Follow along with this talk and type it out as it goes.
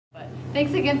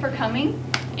Thanks again for coming,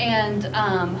 and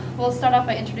we'll start off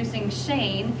by introducing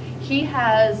Shane. He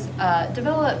has Des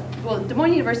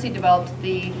Moines University developed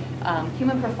the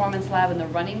Human Performance Lab and the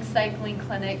Running Cycling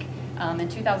Clinic in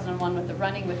 2001 with the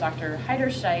running with Dr.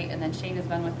 Heiderscheit, and then Shane has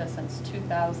been with us since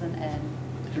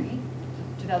 2002?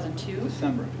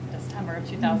 December of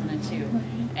 2002,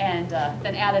 and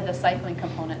then added the cycling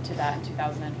component to that in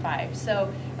 2005.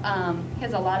 So he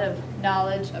has a lot of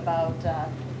knowledge about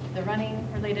the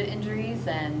running-related injuries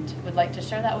and would like to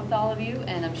share that with all of you,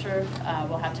 and I'm sure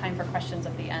we'll have time for questions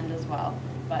at the end as well.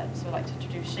 So I'd like to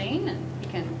introduce Shane, and he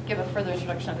can give a further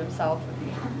introduction of himself.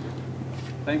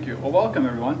 Thank you. Well, welcome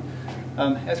everyone.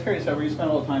 As Carrie said, we spent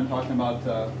a little time talking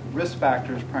about risk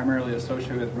factors primarily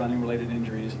associated with running-related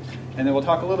injuries, and then we'll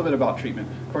talk a little bit about treatment.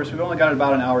 Of course, we've only got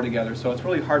about an hour together, so it's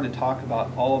really hard to talk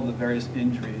about all of the various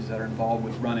injuries that are involved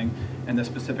with running and the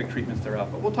specific treatments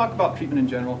thereof. But we'll talk about treatment in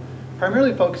general,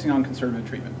 primarily focusing on conservative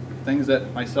treatment, things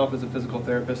that myself as a physical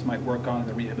therapist might work on in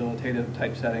the rehabilitative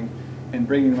type setting and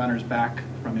bringing runners back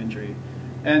from injury.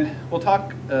 And we'll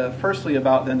talk firstly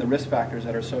about then the risk factors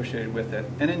that are associated with it.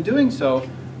 And in doing so,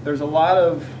 there's a lot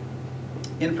of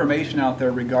information out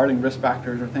there regarding risk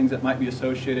factors or things that might be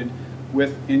associated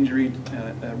with injury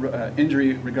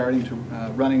regarding to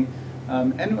running.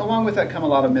 And along with that come a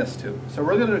lot of myths too. So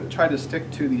we're going to try to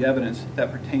stick to the evidence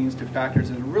that pertains to factors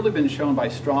that have really been shown by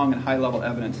strong and high-level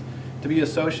evidence to be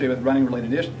associated with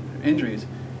running-related injuries.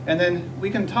 And then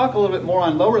we can talk a little bit more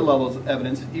on lower levels of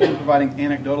evidence, even providing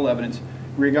anecdotal evidence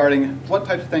regarding what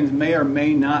types of things may or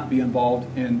may not be involved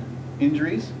in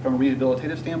injuries from a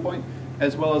rehabilitative standpoint,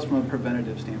 as well as from a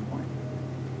preventative standpoint.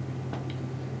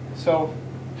 So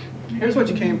here's what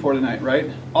you came for tonight,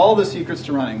 right? All the secrets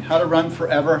to running. How to run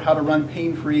forever, how to run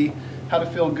pain-free, how to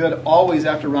feel good always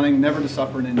after running, never to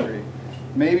suffer an injury.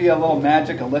 Maybe a little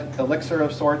magic elixir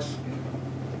of sorts,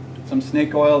 some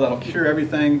snake oil that'll cure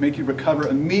everything, make you recover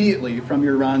immediately from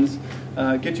your runs,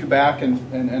 get you back and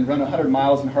run 100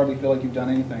 miles and hardly feel like you've done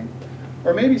anything.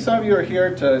 Or maybe some of you are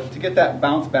here to get that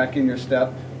bounce back in your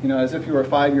step, as if you were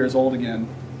 5 years old again.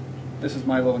 This is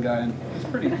my little guy, and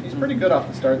he's pretty good off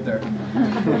the start there.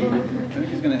 I think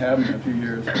he's going to have him in a few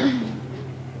years.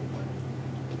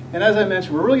 And as I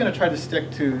mentioned, we're really going to try to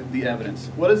stick to the evidence.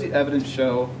 What does the evidence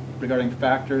show regarding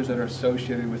factors that are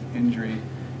associated with injury?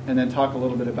 And then talk a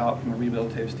little bit about, from a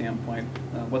rehabilitative standpoint,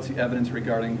 what's the evidence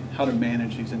regarding how to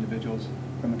manage these individuals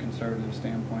from a conservative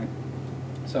standpoint.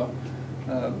 So,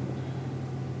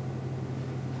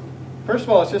 first of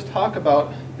all, let's just talk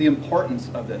about the importance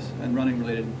of this and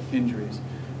running-related injuries.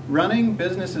 Running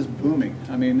business is booming.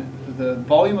 I mean, the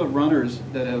volume of runners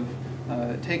that have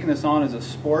taken this on as a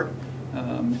sport,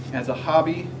 as a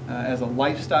hobby, as a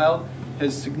lifestyle,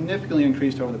 has significantly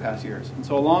increased over the past years. And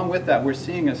so along with that, we're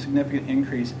seeing a significant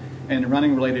increase in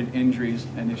running-related injuries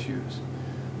and issues.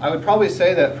 I would probably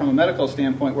say that from a medical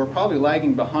standpoint, we're probably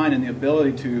lagging behind in the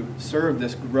ability to serve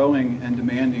this growing and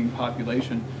demanding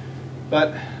population.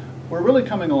 But we're really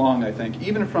coming along, I think.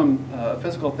 Even from a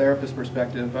physical therapist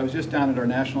perspective, I was just down at our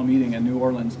national meeting in New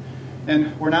Orleans,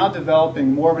 and we're now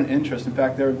developing more of an interest. In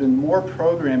fact, there have been more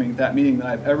programming at that meeting than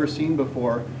I've ever seen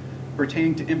before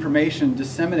pertaining to information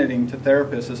disseminating to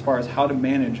therapists as far as how to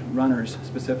manage runners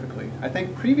specifically. I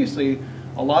think previously,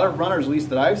 a lot of runners, at least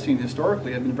that I've seen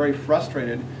historically, have been very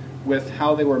frustrated with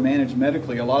how they were managed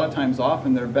medically. A lot of times,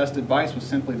 often, their best advice was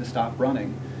simply to stop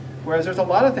running. Whereas there's a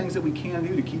lot of things that we can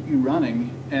do to keep you running,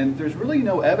 and there's really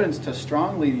no evidence to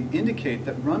strongly indicate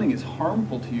that running is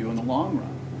harmful to you in the long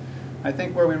run. I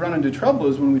think where we run into trouble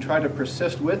is when we try to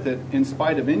persist with it in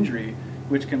spite of injury,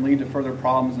 which can lead to further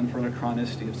problems and further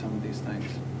chronicity of some of these things.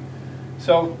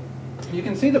 So you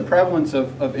can see the prevalence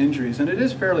of injuries, and it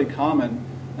is fairly common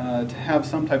to have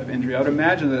some type of injury. I would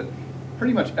imagine that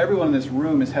pretty much everyone in this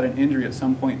room has had an injury at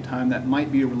some point in time that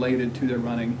might be related to their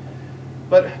running.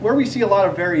 But where we see a lot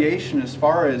of variation as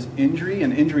far as injury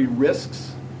and injury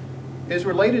risks is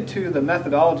related to the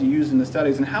methodology used in the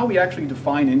studies and how we actually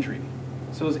define injury.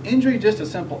 So is injury just a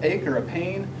simple ache or a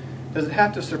pain? Does it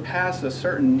have to surpass a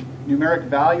certain numeric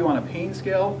value on a pain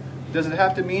scale? Does it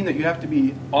have to mean that you have to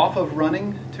be off of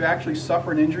running to actually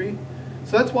suffer an injury?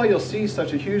 So that's why you'll see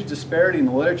such a huge disparity in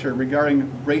the literature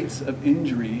regarding rates of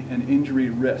injury and injury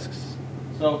risks.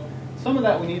 So some of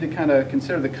that we need to kind of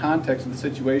consider the context of the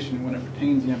situation when it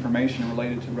pertains to the information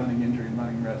related to running injury and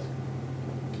running risk.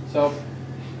 So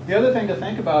the other thing to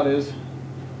think about is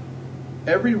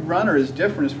every runner is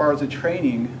different as far as the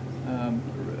training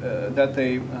that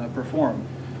they perform.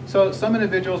 So some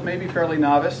individuals may be fairly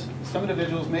novice. Some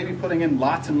individuals may be putting in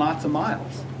lots and lots of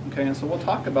miles. Okay, and so we'll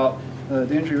talk about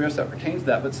the injury risk that pertains to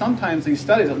that. But sometimes these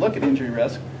studies that look at injury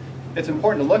risk it's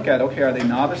important to look at, okay, are they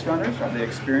novice runners? Are they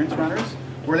experienced runners?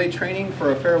 Were they training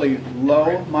for a fairly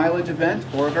low mileage event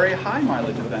or a very high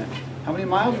mileage event? How many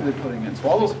miles were they putting in? So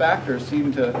all those factors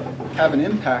seem to have an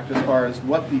impact as far as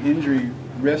what the injury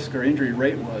risk or injury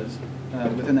rate was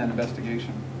within that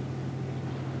investigation.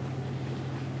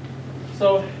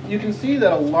 So you can see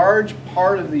that a large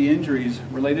part of the injuries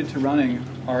related to running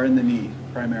are in the knee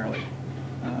primarily.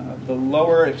 The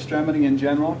lower extremity in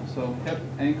general, so hip,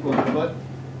 ankle, and foot,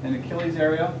 and Achilles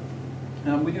area.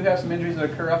 We do have some injuries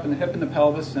that occur up in the hip and the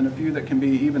pelvis, and a few that can be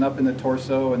even up in the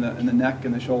torso and the neck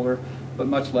and the shoulder, but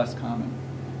much less common.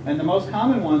 And the most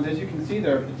common ones, as you can see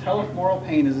there, patellofemoral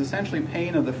pain is essentially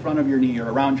pain of the front of your knee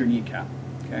or around your kneecap.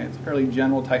 Okay, it's a fairly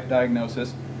general type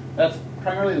diagnosis. That's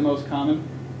primarily the most common.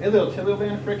 Iliotibial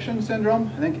band friction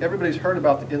syndrome. I think everybody's heard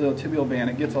about the iliotibial band.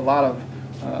 It gets a lot of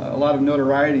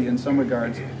notoriety in some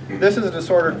regards. This is a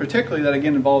disorder particularly that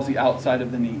again involves the outside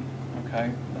of the knee.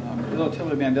 Okay, the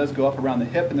iliotibial band does go up around the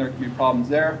hip, and there can be problems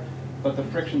there, but the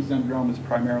friction syndrome is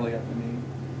primarily at the knee.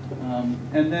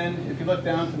 And then if you look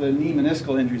down to the knee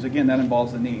meniscal injuries, again that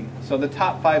involves the knee. So the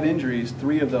top 5 injuries,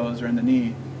 3 of those are in the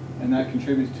knee, and that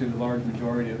contributes to the large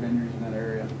majority of injuries in that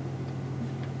area.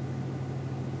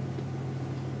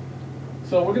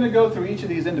 So we're going to go through each of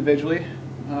these individually,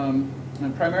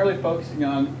 and primarily focusing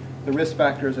on the risk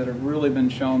factors that have really been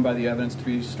shown by the evidence to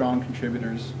be strong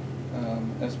contributors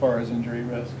as far as injury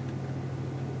risk.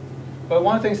 But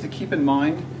one of the things to keep in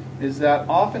mind is that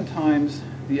oftentimes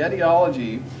the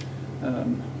etiology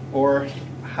or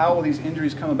how these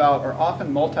injuries come about are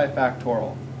often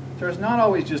multifactorial. There's not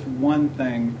always just one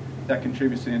thing that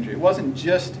contributes to injury. It wasn't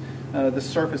just the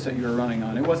surface that you were running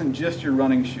on. It wasn't just your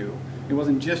running shoe. It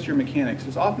wasn't just your mechanics.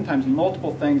 There's oftentimes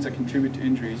multiple things that contribute to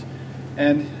injuries.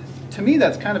 And to me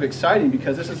that's kind of exciting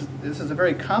because this is a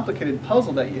very complicated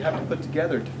puzzle that you have to put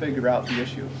together to figure out the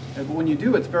issue. But when you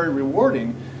do, it's very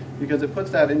rewarding because it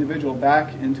puts that individual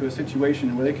back into a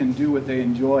situation where they can do what they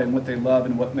enjoy and what they love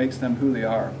and what makes them who they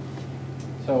are.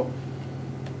 So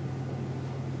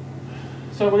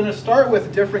we're going to start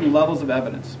with differing levels of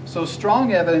evidence. So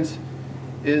strong evidence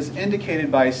is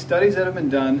indicated by studies that have been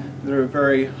done that are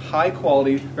very high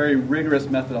quality, very rigorous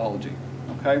methodology.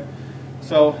 Okay?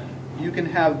 So you can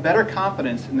have better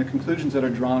confidence in the conclusions that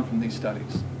are drawn from these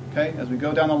studies. Okay? As we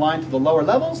go down the line to the lower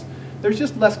levels, there's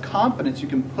just less confidence you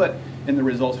can put in the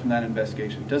results from that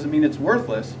investigation. Doesn't mean it's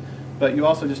worthless, but you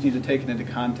also just need to take it into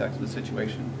context of the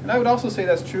situation. And I would also say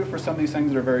that's true for some of these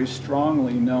things that are very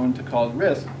strongly known to cause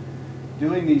risk.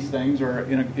 Doing these things, or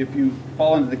if you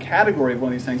fall into the category of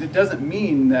one of these things, it doesn't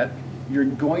mean that you're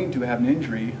going to have an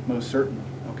injury, most certainly.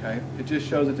 Okay? It just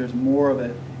shows that there's more of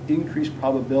an increased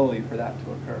probability for that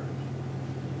to occur.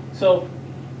 So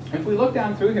if we look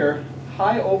down through here,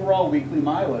 high overall weekly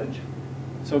mileage,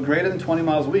 so greater than 20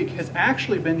 miles a week, has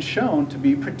actually been shown to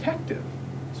be protective.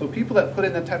 So people that put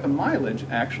in that type of mileage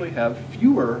actually have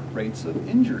fewer rates of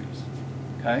injuries.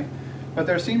 Okay? But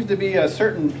there seems to be a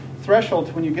certain threshold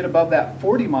to when you get above that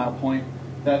 40-mile point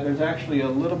that there's actually a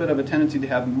little bit of a tendency to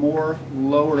have more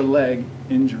lower leg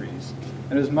injuries.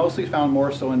 And it is mostly found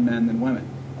more so in men than women.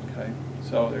 Okay?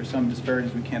 So there's some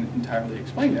disparities we can't entirely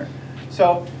explain there.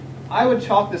 So I would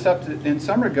chalk this up to, in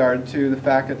some regard to the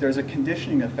fact that there's a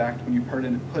conditioning effect when you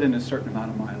put in a certain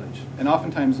amount of mileage. And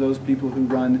oftentimes those people who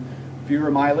run fewer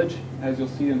mileage, as you'll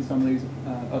see in some of these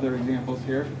other examples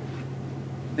here,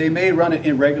 they may run it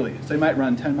irregularly. So they might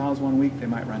run 10 miles one week, they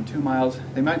might run 2 miles.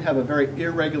 They might have a very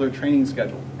irregular training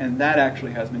schedule, and that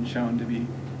actually has been shown to be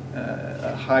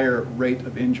a higher rate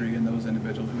of injury in those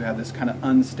individuals who have this kind of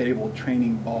unstable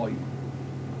training volume.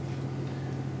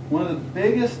 One of the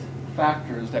biggest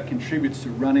factors that contributes to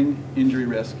running injury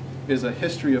risk is a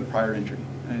history of prior injury.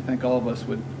 And I think all of us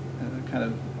would kind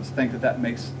of think that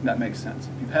makes sense.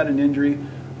 If you've had an injury,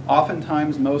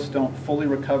 oftentimes most don't fully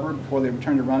recover before they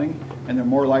return to running, and they're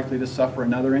more likely to suffer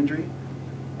another injury.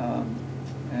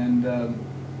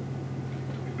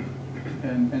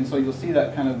 And so you'll see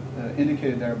that kind of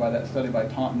indicated there by that study by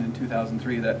Taunton in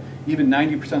 2003, that even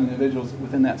 90% of individuals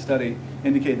within that study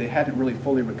indicated they hadn't really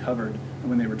fully recovered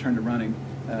when they returned to running.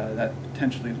 That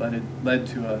potentially led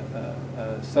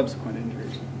to subsequent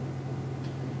injuries.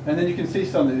 And then you can see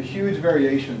some of the huge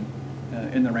variation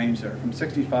in the range there, from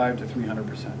 65 to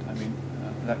 300%. I mean,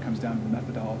 that comes down to the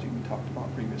methodology we talked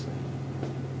about previously.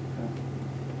 Okay.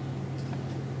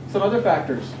 Some other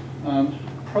factors.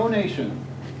 Pronation.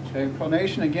 Okay,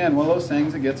 pronation, again, one of those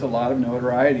things that gets a lot of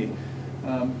notoriety.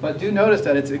 But do notice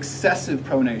that it's excessive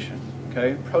pronation.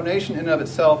 Okay? Pronation in and of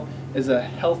itself is a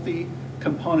healthy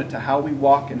component to how we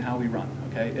walk and how we run.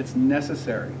 Okay? It's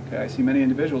necessary. Okay? I see many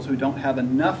individuals who don't have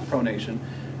enough pronation,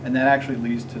 and that actually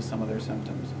leads to some of their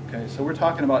symptoms. Okay, so we're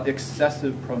talking about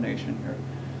excessive pronation here,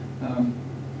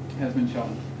 has been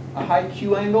shown. A high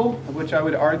Q angle, of which I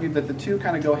would argue that the two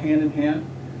kind of go hand in hand.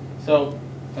 So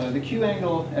the Q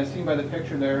angle, as seen by the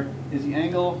picture there, is the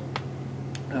angle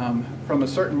from a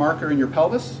certain marker in your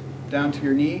pelvis down to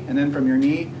your knee, and then from your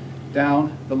knee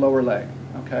down the lower leg.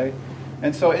 Okay,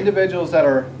 and so individuals that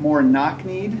are more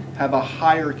knock-kneed have a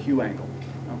higher Q angle.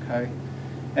 Okay,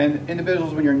 and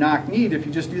individuals when you're knock-kneed, if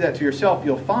you just do that to yourself,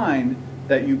 you'll find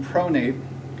that you pronate,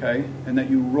 okay, and that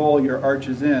you roll your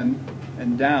arches in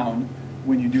and down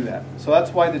when you do that. So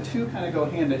that's why the two kind of go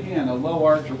hand in hand. A low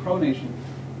arch or pronation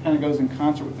kind of goes in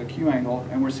concert with the Q angle,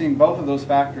 and we're seeing both of those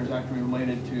factors actually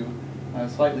related to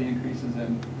slightly increases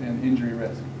in injury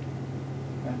risk.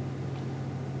 Okay?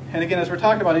 And again, as we're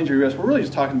talking about injury risk, we're really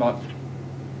just talking about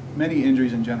many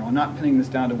injuries in general. I'm not pinning this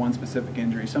down to one specific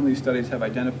injury. Some of these studies have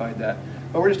identified that,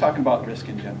 but we're just talking about risk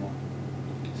in general.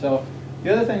 So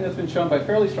the other thing that's been shown by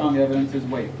fairly strong evidence is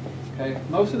weight. Okay?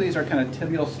 Most of these are kind of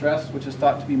tibial stress, which is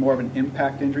thought to be more of an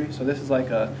impact injury. So this is like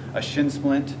a shin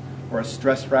splint or a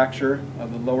stress fracture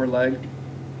of the lower leg,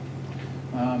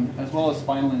 as well as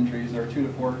spinal injuries are 2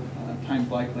 to 4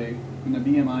 times likely when the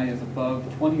BMI is above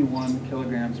 21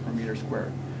 kilograms per meter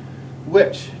squared,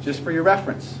 which, just for your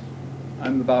reference,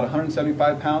 I'm about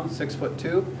 175 pounds,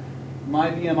 6'2".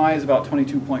 My BMI is about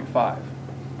 22.5.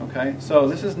 Okay, so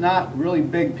this is not really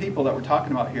big people that we're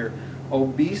talking about here.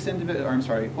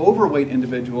 Overweight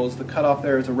individuals, the cutoff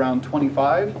there is around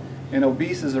 25, and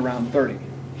obese is around 30.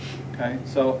 Okay,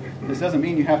 so this doesn't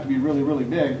mean you have to be really, really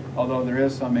big, although there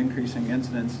is some increasing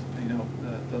incidence,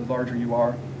 the larger you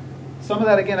are. Some of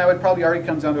that, again, I would probably argue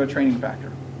comes down to a training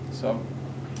factor. So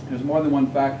there's more than one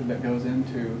factor that goes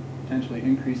into potentially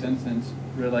increased incidence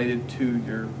related to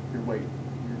your weight,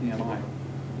 your BMI.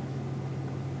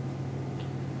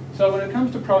 So when it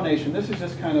comes to pronation, this is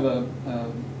just kind of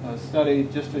a study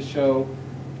just to show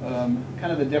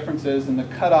kind of the differences, and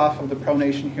the cutoff of the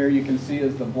pronation here you can see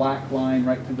is the black line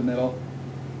right through the middle.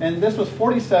 And this was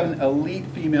 47 elite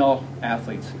female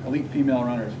athletes, elite female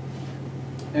runners.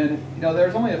 And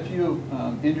there's only a few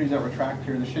injuries that were tracked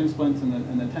here, the shin splints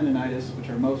and the tendinitis, which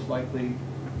are most likely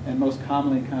and most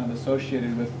commonly kind of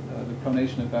associated with the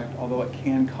pronation effect, although it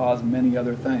can cause many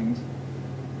other things.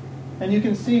 And you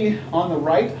can see on the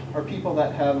right are people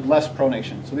that have less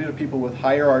pronation. So these are people with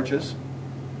higher arches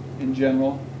in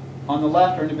general. On the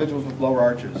left are individuals with lower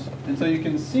arches. And so you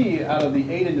can see out of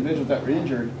the 8 individuals that were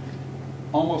injured,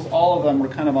 almost all of them were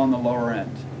kind of on the lower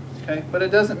end. Okay? But it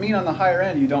doesn't mean on the higher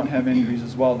end you don't have injuries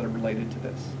as well that are related to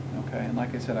this. Okay? And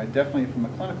like I said, I definitely, from a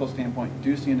clinical standpoint,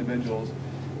 do see individuals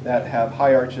that have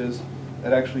high arches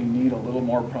that actually need a little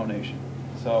more pronation.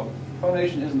 So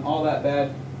pronation isn't all that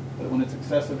bad, but when it's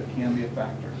excessive, it can be a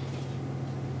factor.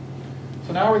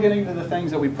 So now we're getting to the things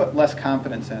that we put less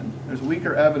confidence in. There's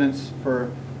weaker evidence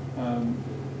for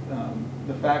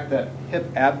the fact that hip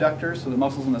abductors, so the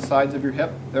muscles on the sides of your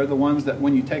hip, they're the ones that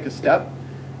when you take a step,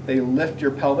 they lift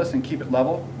your pelvis and keep it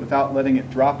level without letting it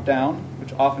drop down,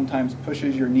 which oftentimes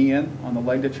pushes your knee in on the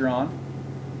leg that you're on.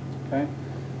 Okay?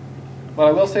 But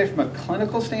I will say from a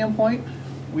clinical standpoint,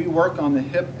 we work on the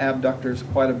hip abductors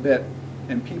quite a bit,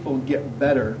 and people get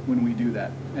better when we do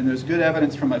that. And there's good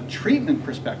evidence from a treatment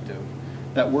perspective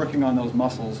that working on those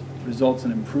muscles results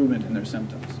in improvement in their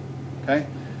symptoms. Okay?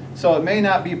 So it may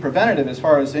not be preventative as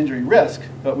far as injury risk,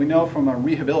 but we know from a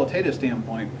rehabilitative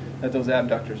standpoint that those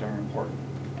abductors are important.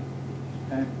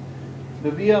 Okay?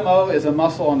 The VMO is a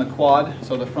muscle on the quad,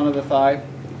 so the front of the thigh.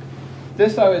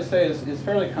 This, I would say, is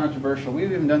fairly controversial. We've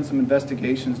even done some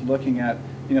investigations looking at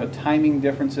timing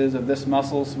differences of this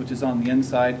muscle, which is on the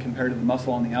inside, compared to the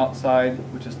muscle on the outside,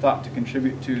 which is thought to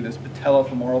contribute to this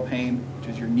patellofemoral pain, which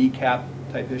is your kneecap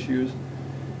type issues.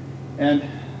 And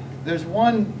there's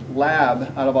one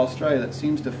lab out of Australia that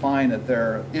seems to find that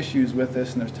there are issues with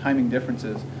this and there's timing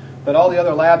differences. But all the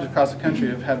other labs across the country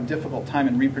have had a difficult time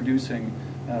in reproducing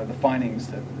the findings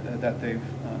that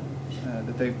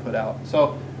they've put out.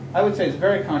 So I would say it's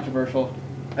very controversial.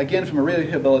 Again, from a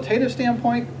rehabilitative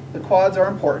standpoint, the quads are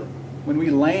important. When we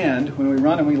land, when we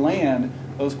run and we land,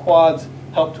 those quads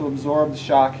help to absorb the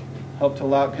shock, help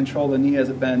to control the knee as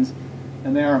it bends,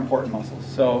 and they are important muscles.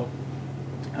 So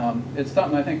it's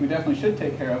something I think we definitely should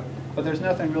take care of, but there's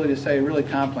nothing really to say really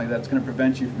confidently that it's going to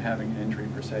prevent you from having an injury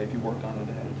per se if you worked on it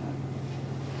ahead of time.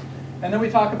 And then we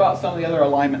talk about some of the other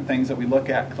alignment things that we look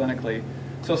at clinically.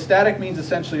 So static means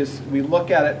essentially is we look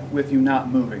at it with you not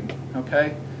moving.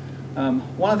 Okay.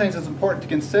 One of the things that's important to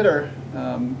consider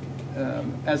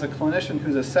as a clinician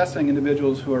who's assessing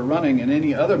individuals who are running in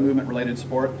any other movement-related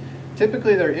sport,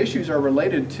 typically their issues are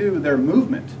related to their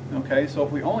movement. Okay, so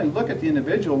if we only look at the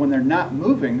individual when they're not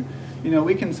moving,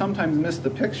 we can sometimes miss the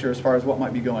picture as far as what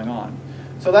might be going on.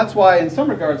 So that's why, in some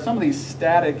regards, some of these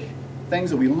static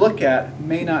things that we look at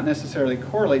may not necessarily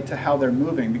correlate to how they're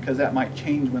moving, because that might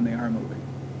change when they are moving.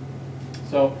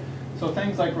 So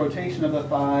things like rotation of the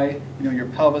thigh, your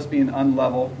pelvis being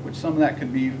unlevel, which some of that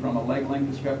could be from a leg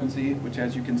length discrepancy, which,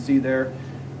 as you can see there,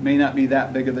 may not be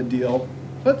that big of a deal,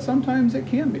 but sometimes it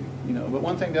can be. But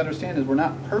one thing to understand is we're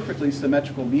not perfectly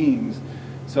symmetrical beings.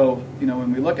 So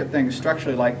when we look at things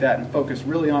structurally like that and focus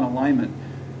really on alignment,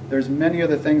 there's many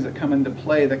other things that come into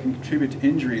play that can contribute to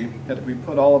injury, that if we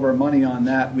put all of our money on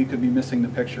that, we could be missing the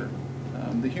picture.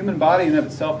 The human body in and of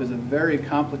itself is a very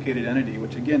complicated entity,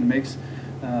 which again makes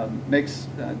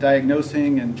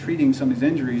diagnosing and treating some of these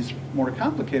injuries more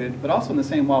complicated, but also in the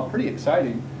same while pretty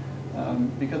exciting,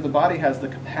 because the body has the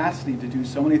capacity to do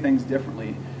so many things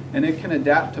differently, and it can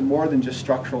adapt to more than just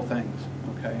structural things,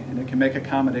 okay? And it can make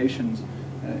accommodations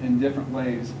in different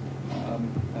ways,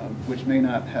 which may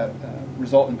not have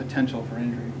result in potential for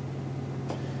injury.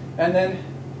 And then,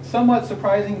 somewhat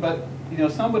surprising, but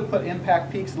some would put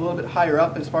impact peaks a little bit higher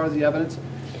up as far as the evidence.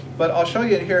 But I'll show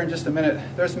you here in just a minute.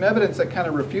 There's some evidence that kind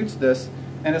of refutes this,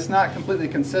 and it's not completely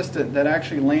consistent that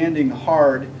actually landing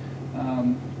hard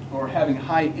or having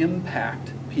high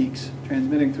impact peaks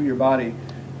transmitting through your body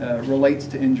relates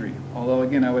to injury. Although,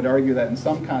 again, I would argue that in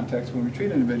some contexts, when we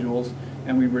treat individuals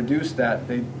and we reduce that,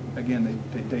 they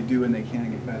do and they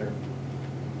can get better.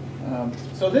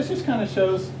 So this just kind of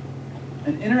shows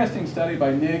an interesting study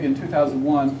by Nigg in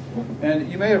 2001,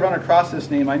 and you may have run across this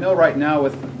name. I know right now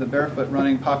with the barefoot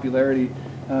running popularity,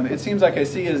 it seems like I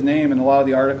see his name in a lot of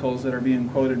the articles that are being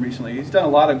quoted recently. He's done a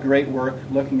lot of great work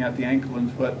looking at the ankle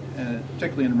and foot,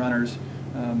 particularly in runners,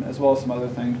 as well as some other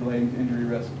things relating to injury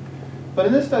risk. But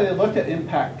in this study, they looked at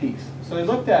impact peaks. So they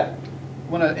looked at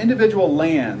when an individual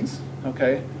lands,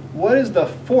 okay, what is the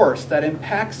force that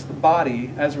impacts the body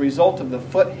as a result of the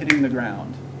foot hitting the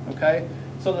ground, okay?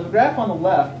 So the graph on the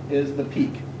left is the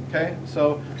peak, okay?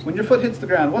 So when your foot hits the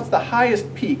ground, what's the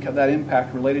highest peak of that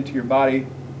impact related to your body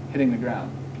hitting the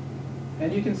ground?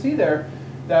 And you can see there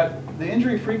that the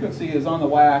injury frequency is on the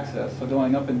y-axis, so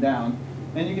going up and down.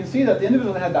 And you can see that the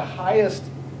individual that had the highest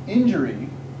injury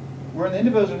were the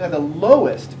individuals that had the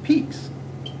lowest peaks,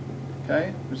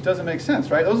 okay? Which doesn't make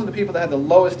sense, right? Those are the people that had the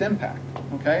lowest impact,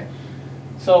 okay?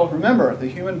 So remember, the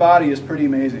human body is pretty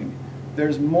amazing.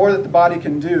 There's more that the body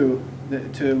can do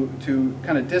to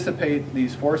kind of dissipate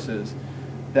these forces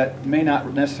that may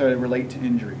not necessarily relate to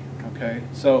injury, okay?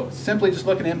 So simply just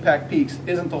looking at impact peaks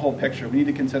isn't the whole picture. We need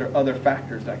to consider other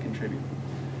factors that contribute.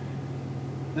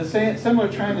 The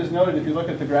similar trend is noted if you look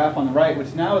at the graph on the right,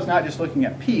 which now is not just looking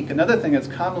at peak. Another thing that's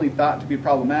commonly thought to be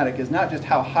problematic is not just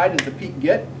how high does the peak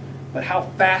get, but how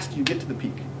fast you get to the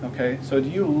peak, okay? So do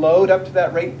you load up to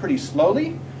that rate pretty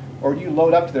slowly, or do you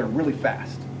load up to there really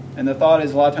fast? And the thought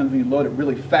is a lot of times when you load it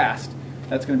really fast,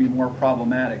 that's going to be more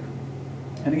problematic.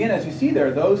 And again, as you see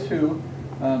there, those who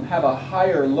have a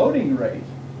higher loading rate,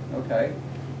 okay,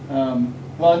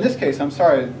 well, in this case, I'm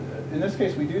sorry, in this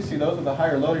case we do see those with a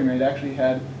higher loading rate actually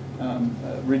had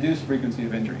reduced frequency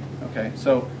of injury, okay?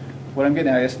 So what I'm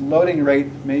getting at is loading rate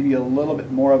may be a little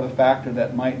bit more of a factor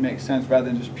that might make sense rather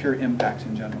than just pure impacts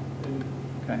in general.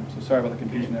 Okay, so sorry about the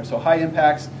confusion there. So high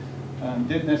impacts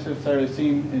didn't necessarily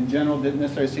seem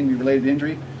to be related to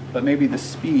injury, but maybe the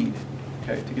speed,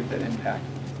 okay, to get that impact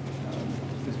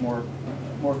is more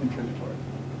contributory.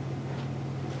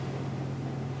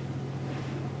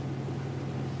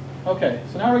 Okay,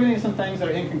 so now we're getting some things that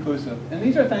are inconclusive. And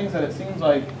these are things that it seems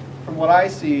like, from what I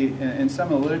see in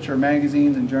some of the literature,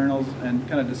 magazines and journals, and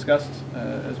kind of discussed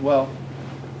as well.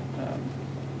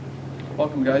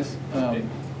 Welcome, guys.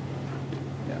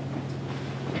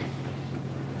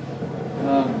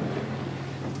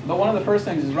 But one of the first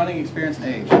things is running experience and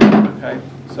age. Okay,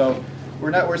 so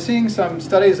we're seeing some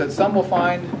studies that some will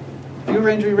find fewer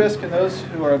injury risk in those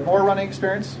who are more running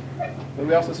experience, but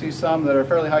we also see some that are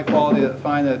fairly high quality that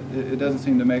find that it doesn't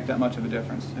seem to make that much of a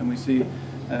difference, and we see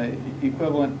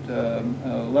equivalent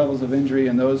levels of injury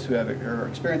in those who are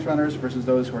experienced runners versus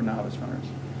those who are novice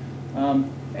runners.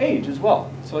 Age as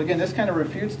well. So again, this kind of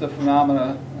refutes the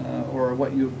phenomena or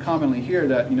what you commonly hear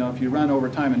that if you run over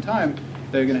time and time,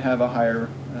 they're going to have a higher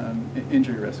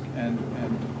injury risk, and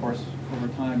of course over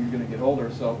time you're going to get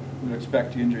older, so we would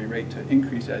expect the injury rate to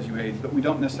increase as you age, but we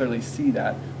don't necessarily see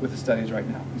that with the studies right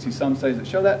now. We see some studies that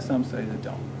show that, some studies that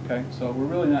don't. Okay, so we're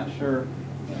really not sure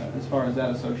as far as that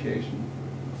association.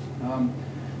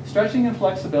 Stretching and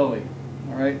flexibility.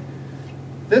 All right,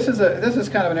 this is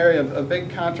kind of an area of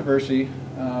big controversy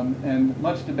and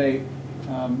much debate.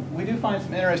 We do find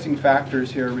some interesting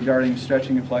factors here regarding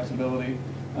stretching and flexibility.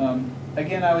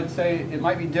 Again, I would say it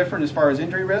might be different as far as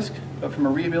injury risk, but from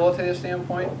a rehabilitative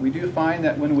standpoint, we do find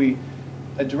that when we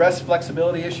address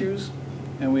flexibility issues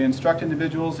and we instruct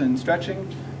individuals in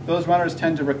stretching, those runners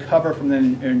tend to recover from the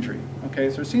injury. Okay,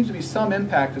 so there seems to be some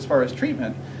impact as far as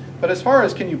treatment, but as far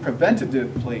as can you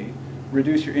preventatively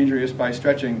reduce your injury risk by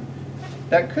stretching,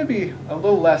 that could be a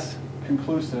little less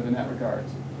conclusive in that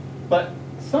regards. But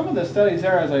some of the studies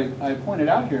there, as I pointed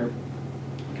out here,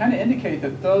 kind of indicate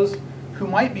that those who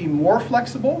might be more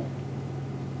flexible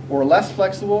or less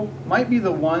flexible might be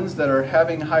the ones that are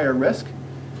having higher risk.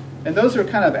 And those who are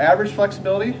kind of average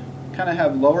flexibility kind of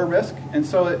have lower risk. And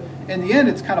so in the end,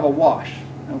 it's kind of a wash.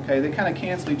 Okay, they kind of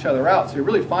cancel each other out. So you're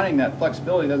really finding that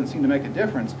flexibility doesn't seem to make a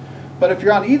difference. But if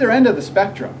you're on either end of the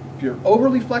spectrum, if you're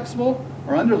overly flexible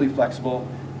or underly flexible,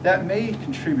 that may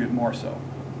contribute more so.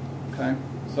 Okay,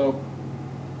 so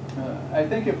I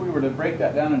think if we were to break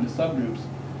that down into subgroups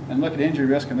and look at injury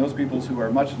risk in those people who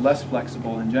are much less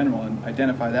flexible in general and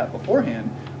identify that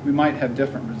beforehand, we might have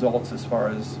different results as far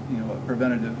as a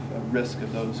preventative risk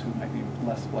of those who might be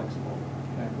less flexible.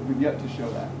 Okay, but we've yet to show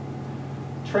that.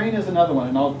 Train is another one,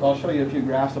 and I'll show you a few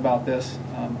graphs about this.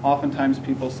 Oftentimes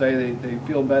people say they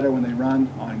feel better when they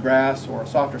run on grass or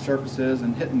softer surfaces,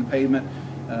 and hitting the pavement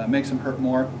makes them hurt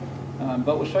more.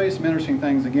 But we'll show you some interesting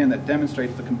things, again, that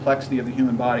demonstrates the complexity of the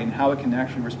human body and how it can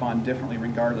actually respond differently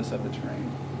regardless of the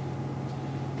terrain.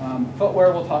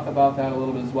 Footwear, we'll talk about that a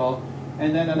little bit as well.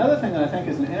 And then another thing that I think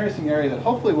is an interesting area that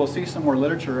hopefully we'll see some more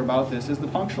literature about this is the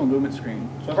functional movement screen.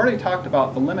 So I've already talked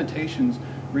about the limitations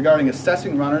regarding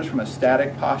assessing runners from a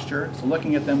static posture, so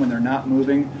looking at them when they're not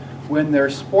moving, when their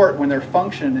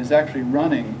function is actually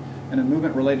running in a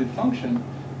movement-related function.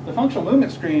 The functional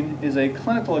movement screen is a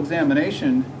clinical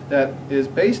examination that is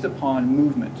based upon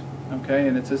movement, okay?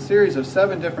 And it's a series of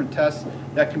 7 different tests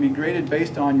that can be graded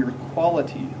based on your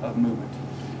quality of movement.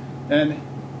 And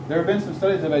there have been some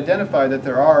studies that have identified that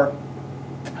there are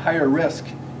higher risk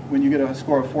when you get a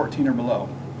score of 14 or below.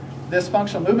 This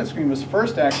functional movement screen was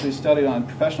first actually studied on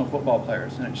professional football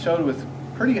players, and it showed with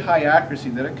pretty high accuracy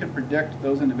that it could predict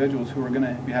those individuals who were going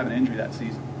to have an injury that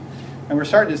season. And we're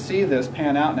starting to see this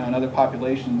pan out now in other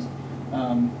populations.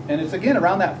 And it's, again,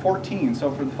 around that 14.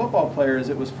 So for the football players,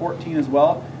 it was 14 as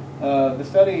well. The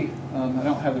study, I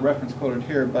don't have the reference quoted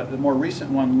here, but the more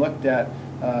recent one looked at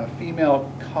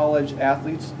female college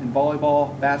athletes in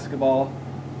volleyball, basketball.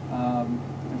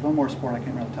 There's one more sport I can't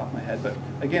remember off the top of my head. But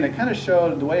again, it kind of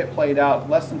showed the way it played out.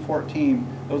 Less than 14,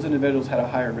 those individuals had a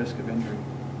higher risk of injury.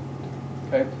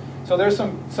 Okay? So there's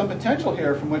some potential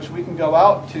here from which we can go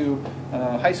out to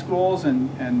high schools and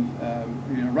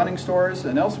running stores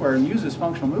and elsewhere and use this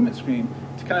functional movement screen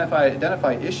to kind of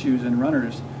identify issues in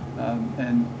runners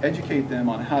and educate them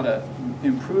on how to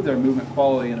improve their movement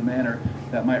quality in a manner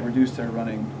that might reduce their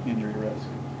running injury risk.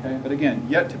 Okay? But again,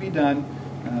 yet to be done,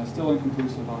 still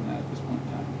inconclusive on that at this point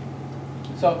in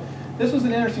time. So this was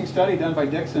an interesting study done by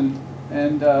Dixon,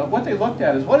 and what they looked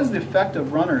at is what is the effect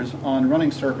of runners on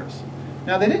running surface.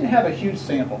 Now, they didn't have a huge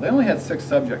sample. They only had 6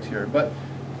 subjects here, but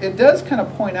it does kind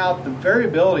of point out the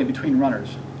variability between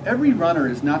runners. Every runner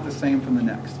is not the same from the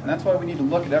next, and that's why we need to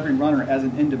look at every runner as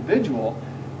an individual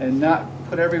and not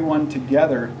put everyone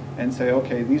together and say,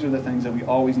 okay, these are the things that we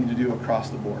always need to do across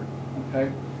the board.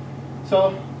 Okay?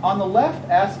 So on the left,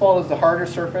 asphalt is the harder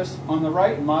surface. On the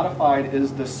right, modified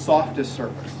is the softest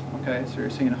surface. Okay? So you're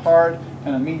seeing hard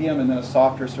and a medium and then a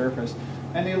softer surface.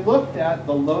 And they looked at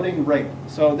the loading rate.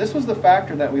 So this was the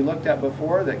factor that we looked at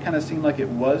before that kind of seemed like it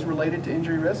was related to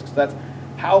injury risks. So that's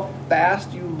how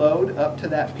fast you load up to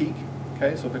that peak.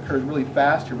 Okay, so if it occurs really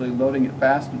fast, you're really loading it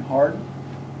fast and hard.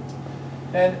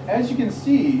 And as you can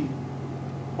see,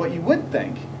 what you would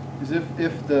think is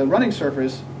if the running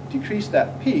surface decreased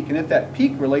that peak, and if that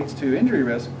peak relates to injury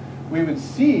risk, we would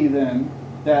see then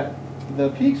that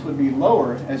the peaks would be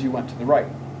lower as you went to the right.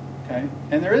 Okay?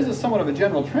 And there is somewhat of a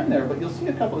general trend there, but you'll see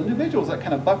a couple of individuals that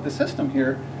kind of buck the system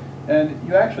here. And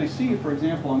you actually see, for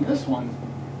example, on this one,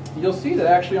 you'll see that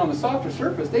actually on the softer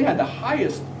surface, they had the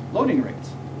highest loading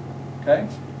rates. Okay?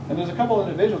 And there's a couple of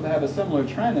individuals that have a similar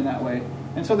trend in that way.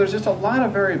 And so there's just a lot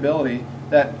of variability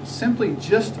that simply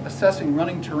just assessing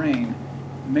running terrain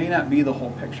may not be the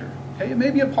whole picture. Okay? It may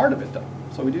be a part of it, though.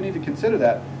 So we do need to consider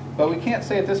that. But we can't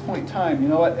say at this point in time, you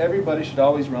know what, everybody should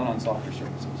always run on softer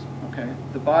surfaces. Okay?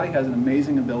 The body has an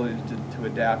amazing ability to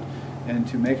adapt and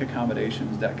to make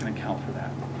accommodations that can account for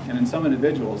that. And in some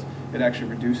individuals, it actually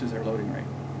reduces their loading rate,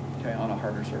 okay, on a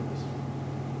harder surface.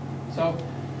 So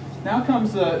now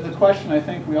comes the question I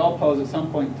think we all pose at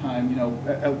some point in time, you know,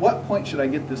 at what point should I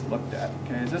get this looked at?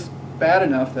 Okay? Is this bad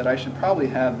enough that I should probably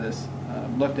have this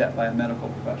looked at by a medical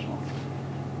professional.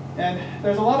 And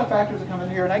there's a lot of factors that come in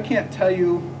here, and I can't tell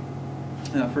you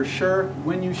for sure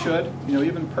when you should.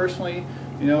 Even personally,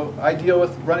 I deal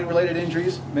with running-related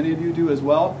injuries. Many of you do as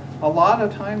well. A lot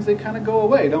of times they kind of go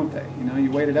away, don't they?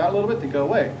 You wait it out a little bit, they go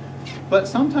away. But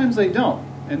sometimes they don't.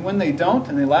 And when they don't,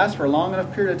 and they last for a long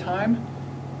enough period of time,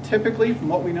 typically, from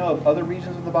what we know of other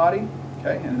regions of the body,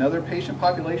 okay, and in other patient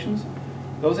populations,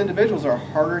 those individuals are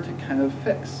harder to kind of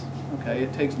fix. Okay,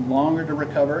 it takes longer to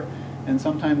recover, and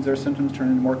sometimes their symptoms turn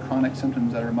into more chronic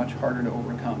symptoms that are much harder to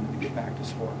overcome and to get back to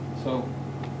sport. So,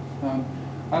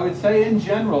 I would say in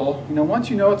general, once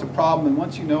you know it's a problem, and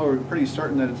once you know or pretty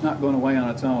certain that it's not going away on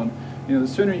its own, the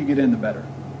sooner you get in, the better.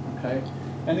 Okay,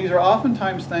 and these are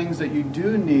oftentimes things that you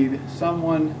do need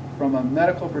someone from a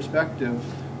medical perspective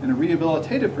and a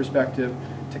rehabilitative perspective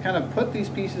to kind of put these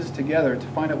pieces together to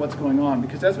find out what's going on.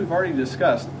 Because as we've already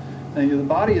discussed, the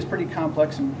body is pretty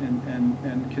complex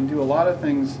and can do a lot of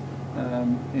things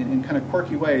in kind of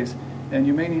quirky ways. And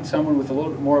you may need someone with a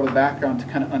little bit more of a background to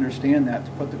kind of understand that,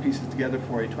 to put the pieces together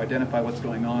for you, to identify what's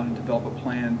going on and develop a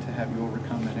plan to have you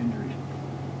overcome that injury.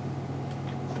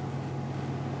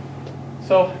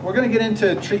 So we're going to get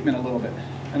into treatment a little bit.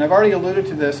 And I've already alluded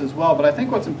to this as well, but I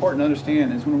think what's important to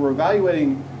understand is when we're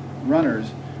evaluating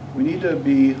runners, we need to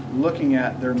be looking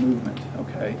at their movement,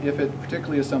 okay, if it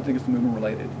particularly is something that's movement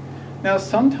related. Now,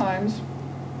 sometimes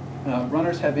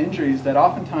runners have injuries that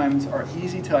oftentimes are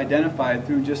easy to identify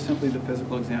through just simply the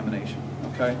physical examination,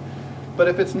 okay? But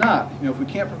if it's not, if we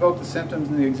can't provoke the symptoms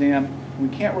in the exam, we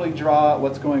can't really draw out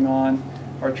what's going on,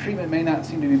 our treatment may not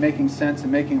seem to be making sense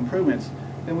and making improvements,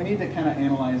 then we need to kind of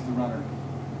analyze the runner.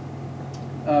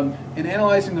 In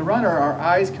analyzing the runner, our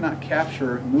eyes cannot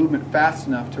capture movement fast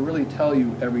enough to really tell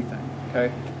you everything,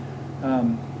 okay?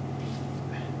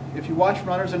 If you watch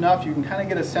runners enough, you can kind of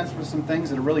get a sense for some things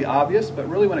that are really obvious, but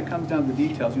really when it comes down to the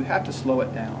details, you have to slow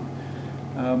it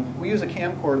down. We use a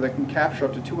camcorder that can capture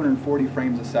up to 240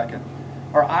 frames a second.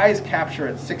 Our eyes capture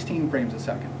at 16 frames a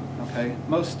second. Okay?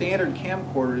 Most standard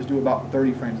camcorders do about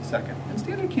 30 frames a second. And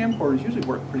standard camcorders usually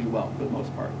work pretty well for the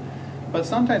most part. But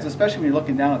sometimes, especially when you're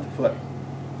looking down at the foot,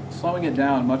 slowing it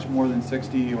down much more than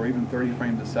 60 or even 30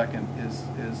 frames a second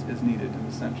is needed and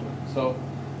essential. So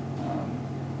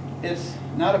it's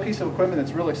not a piece of equipment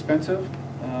that's real expensive.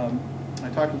 I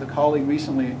talked with a colleague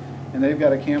recently, and they've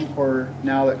got a camcorder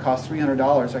now that costs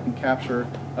 $300 that can capture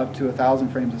up to 1,000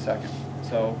 frames a second.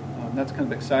 So that's kind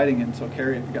of exciting. And so,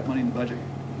 Carrie, if you got money in the budget,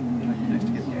 it might be nice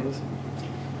to get one of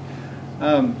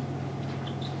those.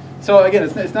 So again,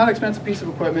 it's not an expensive piece of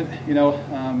equipment,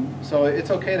 so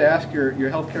it's okay to ask your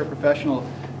healthcare professional,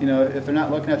 if they're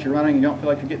not looking at you running and you don't feel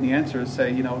like you're getting the answers,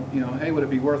 say, hey, would it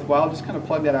be worthwhile? Just kind of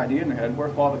plug that idea in their head.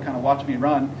 Worthwhile to kind of watch me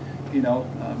run.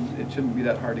 It shouldn't be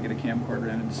that hard to get a camcorder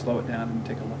in and slow it down and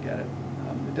take a look at it.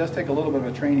 It does take a little bit of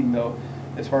a training, though,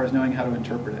 as far as knowing how to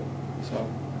interpret it. So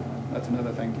that's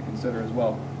another thing to consider as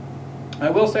well. I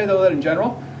will say, though, that in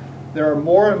general, there are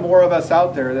more and more of us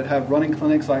out there that have running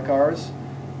clinics like ours.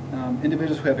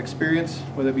 Individuals who have experience,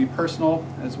 whether it be personal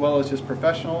as well as just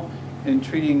professional, in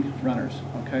treating runners.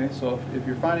 Okay, so if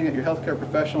you're finding that your healthcare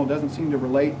professional doesn't seem to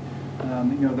relate,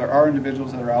 there are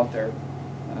individuals that are out there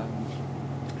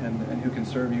and who can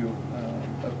serve you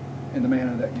in the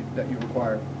manner that you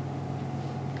require.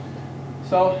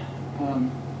 So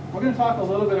we're going to talk a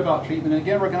little bit about treatment. And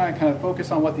again, we're going to kind of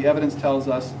focus on what the evidence tells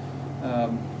us.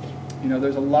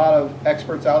 There's a lot of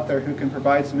experts out there who can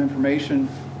provide some information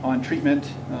on treatment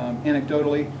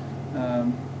anecdotally,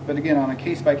 but again, on a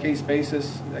case-by-case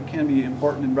basis, that can be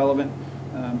important and relevant,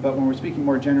 but when we're speaking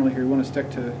more generally here, we want to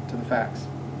stick to the facts.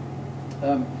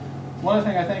 One other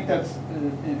thing I think that's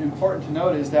important to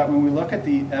note is that when we look at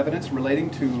the evidence relating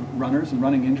to runners and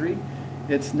running injury,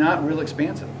 it's not real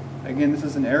expansive. Again, this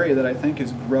is an area that I think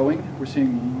is growing. We're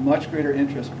seeing much greater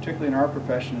interest, particularly in our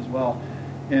profession as well,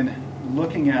 in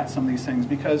looking at some of these things,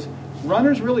 because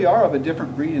runners really are of a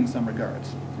different breed in some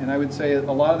regards. And I would say a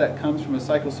lot of that comes from a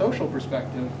psychosocial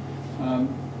perspective.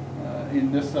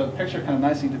 In this picture kind of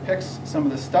nicely depicts some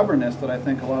of the stubbornness that I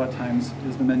think a lot of times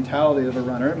is the mentality of a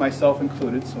runner, myself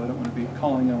included, so I don't want to be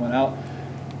calling anyone out.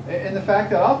 And the fact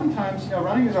that oftentimes,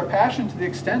 running is our passion to the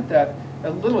extent that a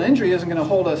little injury isn't going to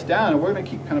hold us down, and we're going to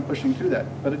keep kind of pushing through that.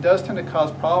 But it does tend to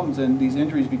cause problems, and these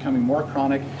injuries becoming more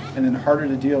chronic and then harder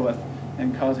to deal with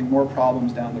and causing more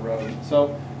problems down the road.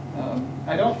 So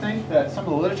I don't think that some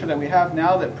of the literature that we have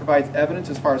now that provides evidence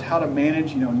as far as how to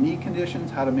manage knee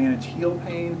conditions, how to manage heel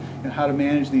pain, and how to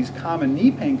manage these common knee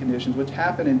pain conditions which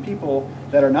happen in people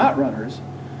that are not runners,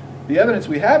 the evidence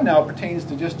we have now pertains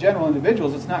to just general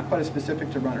individuals. It's not quite as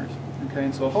specific to runners. Okay,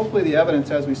 and so hopefully the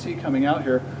evidence as we see coming out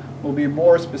here will be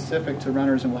more specific to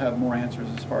runners, and we'll have more answers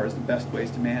as far as the best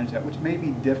ways to manage that, which may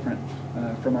be different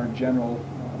from our general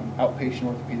outpatient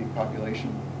orthopedic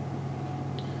population.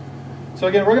 So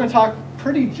again, we're going to talk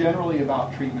pretty generally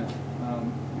about treatment,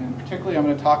 and particularly I'm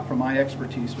going to talk from my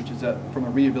expertise, which is from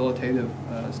a rehabilitative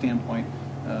standpoint,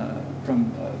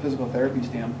 from a physical therapy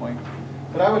standpoint.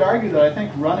 But I would argue that I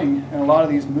think running and a lot of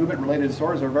these movement-related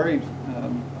disorders are very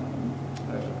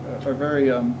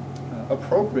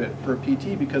appropriate for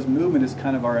PT because movement is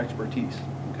kind of our expertise.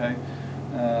 Okay,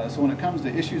 so when it comes to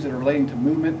issues that are relating to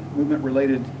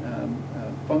movement-related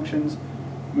functions,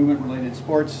 movement-related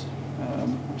sports,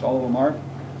 which all of them are,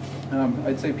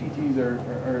 I'd say PTs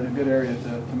are in a good area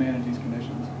to manage these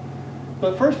conditions.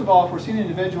 But first of all, if we're seeing an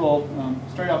individual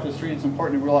straight off the street, it's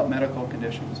important to rule out medical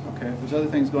conditions. Okay, if there's other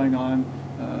things going on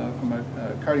from a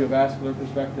cardiovascular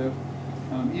perspective,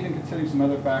 even considering some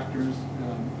other factors,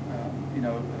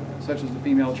 such as the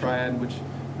female triad, which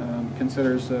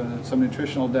considers some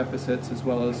nutritional deficits as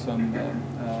well as some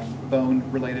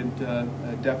bone-related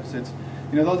deficits.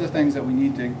 Those are things that we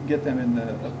need to get them in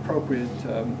the appropriate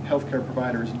healthcare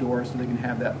provider's door so they can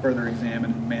have that further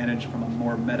examined and managed from a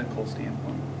more medical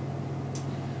standpoint.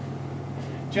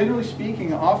 Generally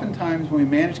speaking, oftentimes when we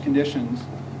manage conditions,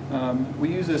 we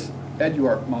use this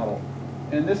EDUARC model.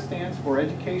 And this stands for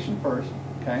education first.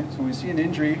 Okay? So when we see an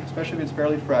injury, especially if it's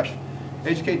fairly fresh,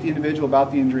 educate the individual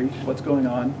about the injury, what's going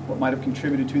on, what might have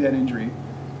contributed to that injury.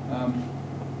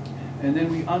 And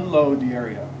then we unload the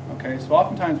area. Okay? So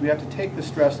oftentimes we have to take the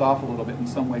stress off a little bit in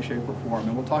some way, shape, or form.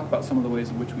 And we'll talk about some of the ways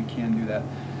in which we can do that.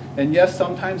 And yes,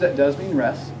 sometimes that does mean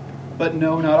rest, but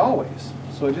no, not always.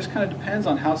 So it just kind of depends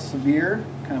on how severe,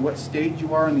 kind of what stage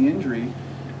you are in the injury,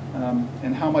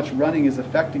 and how much running is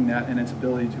affecting that and its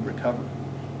ability to recover.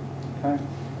 Okay?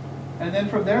 And then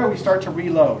from there we start to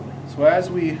reload. So as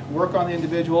we work on the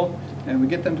individual and we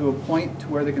get them to a point to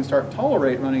where they can start to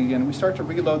tolerate running again, we start to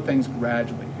reload things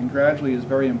gradually. And gradually is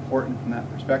very important from that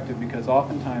perspective because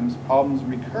oftentimes problems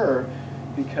recur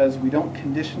because we don't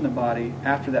condition the body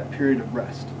after that period of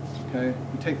rest. Okay?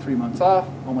 We take 3 months off,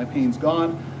 all my pain's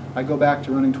gone, I go back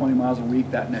to running 20 miles a week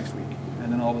that next week.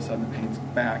 And then all of a sudden the pain's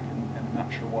back and I'm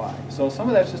not sure why. So some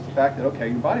of that's just the fact that, okay,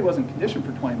 your body wasn't conditioned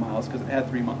for 20 miles because it had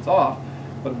 3 months off,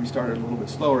 but if we started a little bit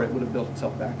slower, it would have built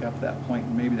itself back up to that point,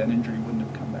 and maybe that injury wouldn't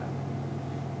have come back.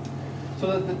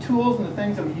 So the tools and the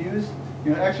things that we use,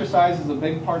 exercise is a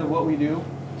big part of what we do.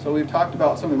 So we've talked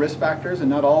about some of the risk factors, and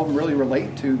not all of them really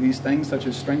relate to these things such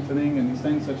as strengthening and these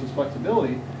things such as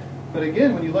flexibility. But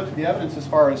again, when you look at the evidence as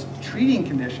far as treating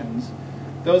conditions,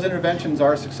 those interventions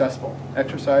are successful.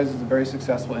 Exercise is a very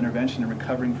successful intervention in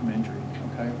recovering from injury,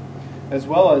 okay? As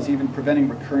well as even preventing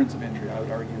recurrence of injury, I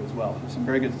would argue as well. There's some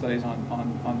very good studies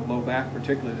on the low back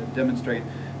particularly that demonstrate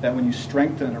that when you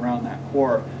strengthen around that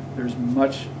core, there's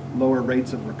much lower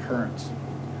rates of recurrence.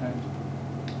 Okay?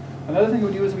 Another thing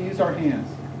we do is we use our hands.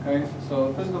 Okay?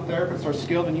 So physical therapists are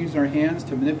skilled in using our hands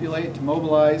to manipulate, to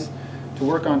mobilize, to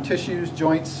work on tissues,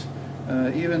 joints,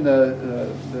 even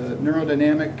the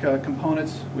neurodynamic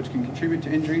components which can contribute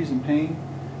to injuries and pain.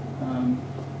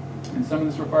 And some of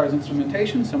this requires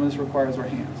instrumentation, some of this requires our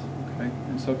hands. Okay?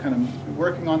 And so kind of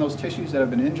working on those tissues that have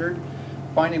been injured,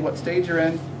 finding what stage you're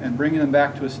in, and bringing them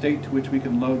back to a state to which we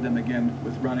can load them again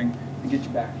with running and get you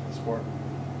back to the sport.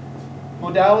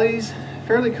 Modalities,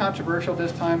 fairly controversial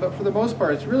this time, but for the most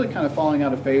part it's really kind of falling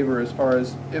out of favor as far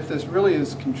as if this really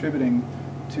is contributing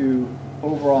to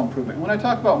overall improvement. When I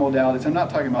talk about modalities, I'm not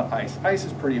talking about ice. Ice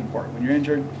is pretty important. When you're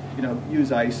injured,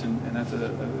 use ice, and that's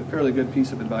a fairly good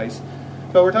piece of advice.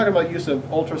 But we're talking about use of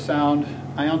ultrasound,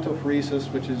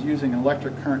 iontophoresis, which is using an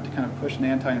electric current to kind of push an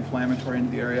anti-inflammatory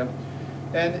into the area.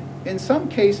 And in some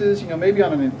cases, maybe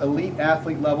on an elite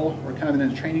athlete level or kind of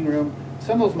in a training room,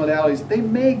 some of those modalities, they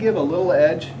may give a little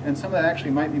edge, and some of that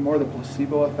actually might be more the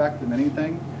placebo effect than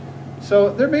anything.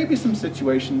 So there may be some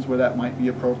situations where that might be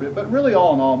appropriate, but really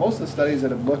all in all, most of the studies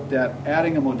that have looked at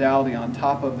adding a modality on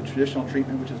top of the traditional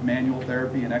treatment, which is manual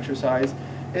therapy and exercise,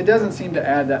 it doesn't seem to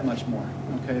add that much more.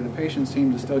 Okay, the patients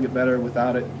seem to still get better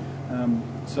without it.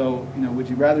 So, would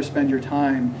you rather spend your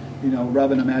time,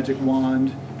 rubbing a magic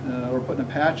wand or putting a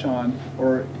patch on,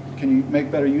 or can you make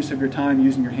better use of your time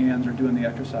using your hands or doing the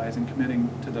exercise and committing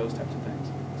to those types of things?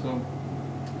 So,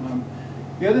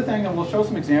 the other thing, and we'll show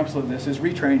some examples of this, is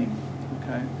retraining.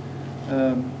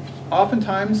 Okay,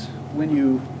 oftentimes when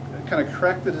you kind of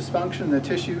correct the dysfunction in the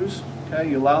tissues, okay,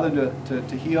 you allow them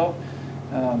to heal.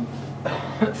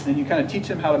 And you kind of teach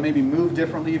them how to maybe move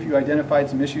differently if you identified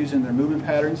some issues in their movement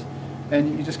patterns.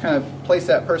 And you just kind of place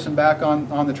that person back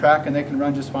on the track and they can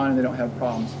run just fine and they don't have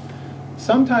problems.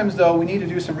 Sometimes, though, we need to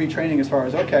do some retraining as far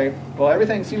as, okay, well,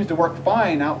 everything seems to work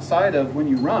fine outside of when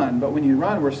you run, but when you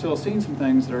run, we're still seeing some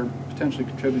things that are potentially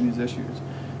contributing to these issues.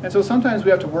 And so sometimes we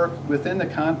have to work within the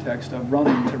context of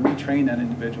running to retrain that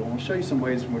individual. And we'll show you some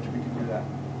ways in which we can do that.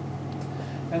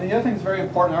 And the other thing that's very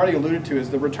important, I already alluded to, is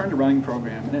the return to running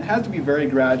program. And it has to be very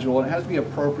gradual, and it has to be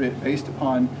appropriate based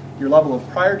upon your level of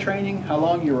prior training, how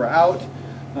long you were out,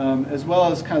 as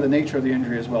well as kind of the nature of the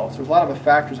injury as well. So there's a lot of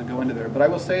factors that go into there. But I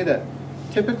will say that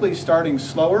typically starting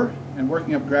slower and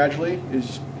working up gradually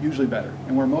is usually better.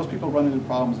 And where most people run into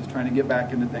problems is trying to get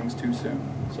back into things too soon.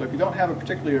 So if you don't have a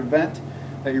particular event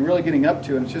that you're really getting up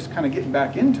to and it's just kind of getting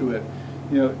back into it,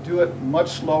 do it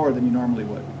much slower than you normally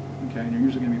would. Okay, and you're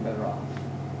usually going to be better off.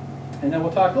 And then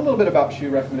we'll talk a little bit about shoe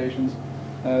recommendations.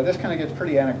 This kind of gets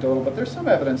pretty anecdotal, but there's some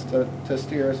evidence to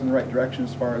steer us in the right direction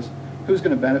as far as who's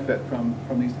going to benefit from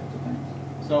these types of things.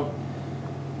 So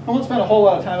I won't spend a whole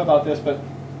lot of time about this, but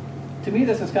to me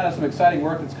this is kind of some exciting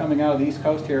work that's coming out of the East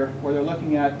Coast here, where they're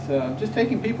looking at just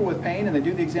taking people with pain and they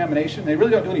do the examination. They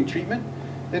really don't do any treatment.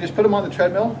 They just put them on the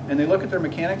treadmill and they look at their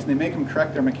mechanics and they make them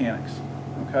correct their mechanics.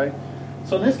 Okay?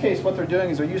 So in this case, what they're doing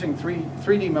is they're using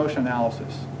 3D motion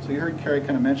analysis. So you heard Carrie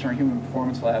kind of mention our Human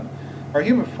Performance Lab. Our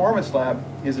Human Performance Lab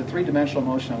is a three-dimensional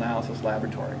motion analysis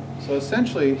laboratory. So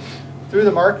essentially, through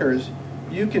the markers,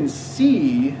 you can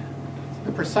see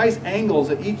the precise angles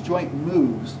that each joint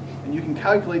moves, and you can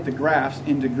calculate the graphs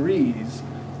in degrees,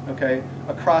 okay,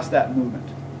 across that movement.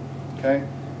 Okay?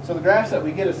 So the graphs that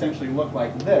we get essentially look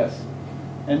like this,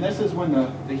 and this is when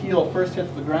the heel first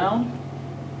hits the ground.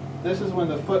 This is when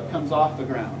the foot comes off the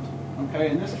ground. Okay?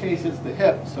 In this case, it's the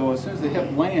hip. So as soon as the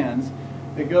hip lands,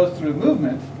 it goes through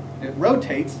movement. It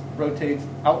rotates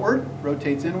outward,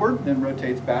 rotates inward, then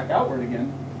rotates back outward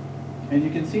again. And you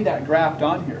can see that graphed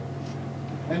on here.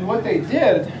 And what they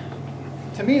did,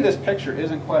 to me this picture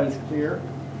isn't quite as clear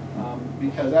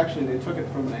because actually they took it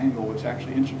from an angle which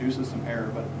actually introduces some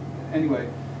error. But anyway,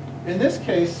 in this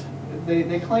case,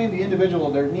 they claim the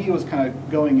individual, their knee was kind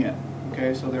of going in.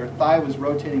 Okay, so their thigh was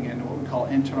rotating into what we call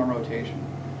internal rotation.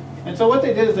 And so what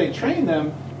they did is they trained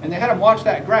them and they had them watch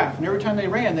that graph. And every time they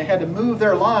ran, they had to move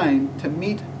their line to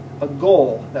meet a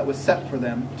goal that was set for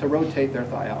them to rotate their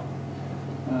thigh out.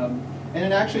 And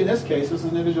then actually in this case, this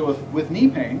is an individual with knee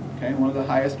pain, okay, one of the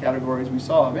highest categories we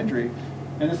saw of injury.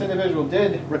 And this individual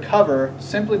did recover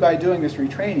simply by doing this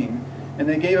retraining, and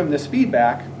they gave him this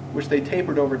feedback, which they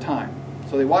tapered over time.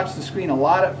 So they watched the screen a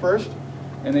lot at first,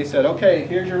 and they said, okay,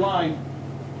 here's your line.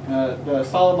 The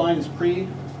solid line is pre,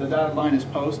 the dotted line is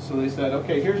post. So they said,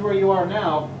 okay, here's where you are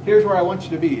now. Here's where I want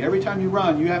you to be. Every time you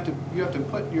run, you have to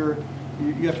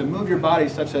move your body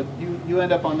such that you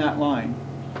end up on that line.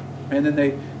 And then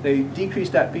they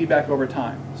decreased that feedback over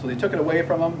time. So they took it away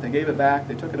from them, they gave it back,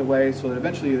 they took it away, so that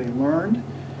eventually they learned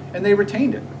and they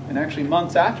retained it. And actually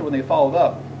months after, when they followed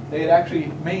up, they had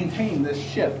actually maintained this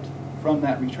shift from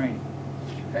that retraining.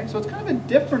 Okay, so it's kind of a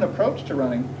different approach to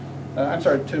running.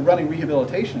 To running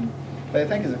rehabilitation, that I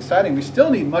think is exciting. We still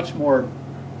need much more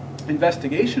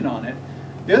investigation on it.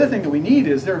 The other thing that we need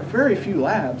is there are very few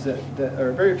labs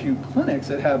or very few clinics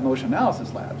that have motion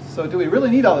analysis labs. So do we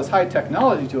really need all this high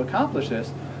technology to accomplish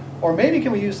this? Or maybe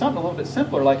can we use something a little bit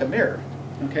simpler like a mirror?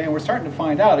 Okay, and we're starting to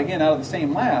find out, again, out of the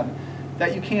same lab,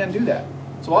 that you can do that.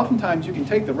 So oftentimes you can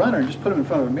take the runner and just put them in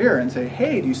front of a mirror and say,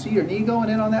 hey, do you see your knee going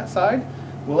in on that side?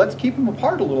 Well, let's keep them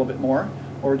apart a little bit more,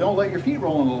 or don't let your feet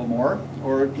roll in a little more,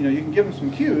 or you can give them some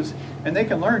cues, and they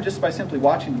can learn just by simply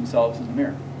watching themselves in the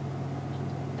mirror.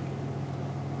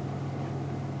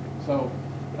 So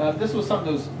this was something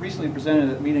that was recently presented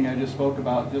at a meeting I just spoke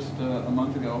about just a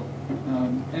month ago.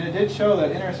 And it did show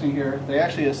that, interesting here, they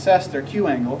actually assessed their cue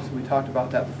angle. So we talked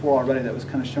about that before already. That was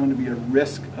kind of shown to be a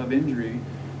risk of injury.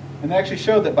 And they actually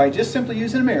showed that by just simply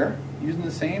using a mirror, using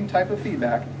the same type of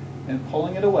feedback, and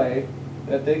pulling it away,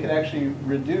 that they could actually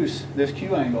reduce this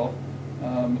cue angle.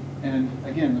 And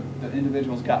again, the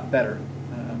individuals got better.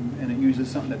 And it uses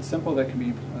something that's simple that can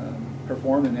be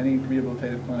performed in any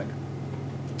rehabilitative clinic.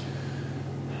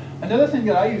 Another thing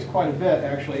that I use quite a bit,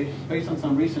 actually, based on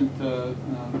some recent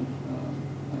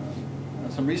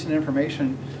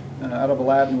information out of a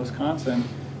lab in Wisconsin,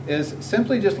 is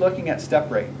simply just looking at step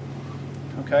rate.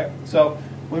 Okay, so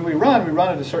when we run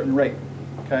at a certain rate.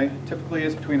 Okay, typically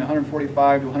it's between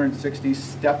 145 to 160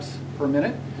 steps per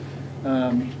minute.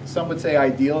 Some would say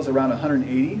ideal is around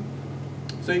 180.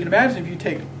 So you can imagine if you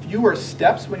take fewer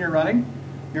steps when you're running,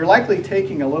 you're likely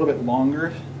taking a little bit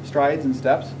longer strides and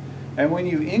steps. And when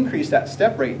you increase that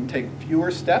step rate and take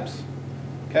fewer steps,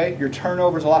 okay, your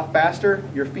turnover is a lot faster,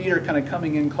 your feet are kind of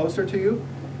coming in closer to you.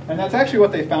 And that's actually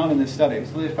what they found in this study.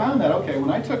 So they found that, okay,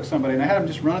 when I took somebody and I had them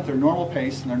just run at their normal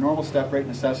pace and their normal step rate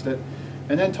and assessed it,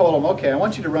 and then told them, okay, I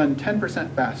want you to run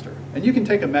 10% faster. And you can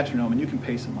take a metronome and you can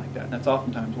pace them like that. And that's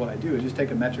oftentimes what I do, is just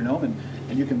take a metronome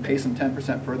and you can pace them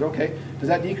 10% further. Okay, does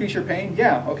that decrease your pain?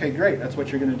 Yeah, okay, great, that's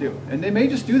what you're going to do. And they may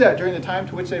just do that during the time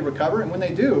to which they recover, and when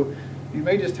they do, you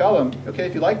may just tell them, okay,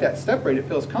 if you like that step rate, it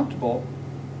feels comfortable,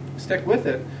 stick with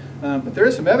it. But there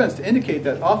is some evidence to indicate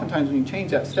that oftentimes when you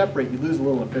change that step rate, you lose a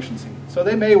little efficiency. So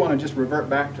they may want to just revert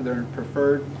back to their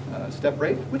preferred step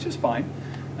rate, which is fine.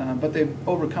 But they've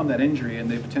overcome that injury and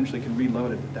they potentially can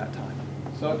reload it at that time.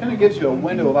 So it kind of gives you a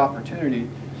window of opportunity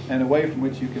and a way from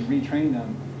which you can retrain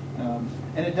them.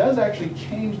 And it does actually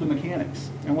change the mechanics.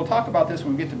 And we'll talk about this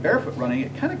when we get to barefoot running.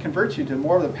 It kind of converts you to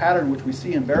more of the pattern which we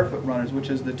see in barefoot runners, which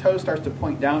is the toe starts to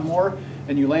point down more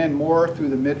and you land more through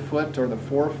the midfoot or the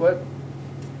forefoot.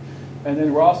 And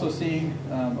then we're also seeing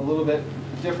a little bit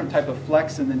different type of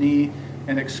flex in the knee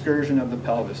and excursion of the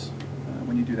pelvis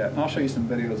when you do that. And I'll show you some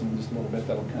videos in just a little bit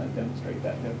that'll kind of demonstrate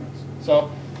that difference.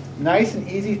 So nice and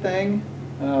easy thing.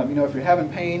 If you're having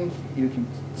pain, you can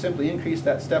simply increase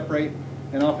that step rate,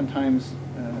 and oftentimes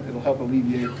it'll help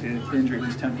alleviate the injury, at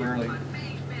least temporarily.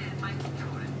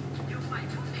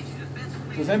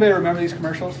 Does anybody remember these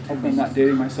commercials? Hopefully I'm not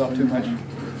dating myself too much.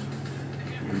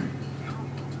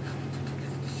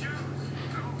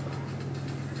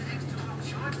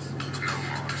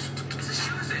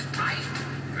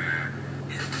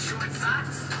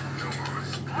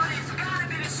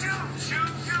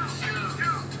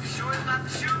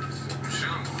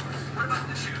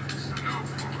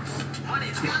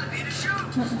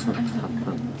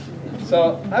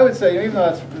 So I would say, even though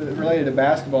it's related to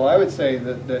basketball, I would say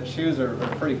that shoes are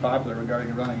pretty popular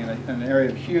regarding running in an area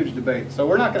of huge debate. So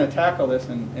we're not going to tackle this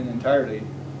in entirety.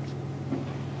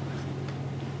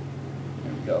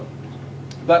 There we go.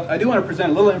 But I do want to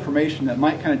present a little information that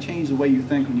might kind of change the way you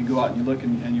think when you go out and you look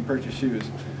and you purchase shoes.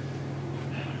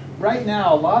 Right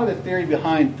now, a lot of the theory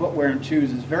behind footwear and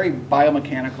shoes is very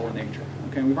biomechanical in nature.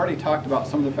 Okay, we've already talked about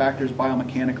some of the factors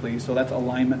biomechanically, so that's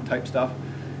alignment type stuff.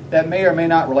 That may or may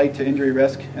not relate to injury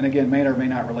risk, and again, may or may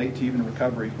not relate to even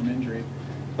recovery from injury.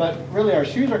 But really, our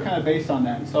shoes are kind of based on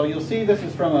that. So you'll see this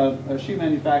is from a shoe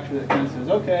manufacturer that kind of says,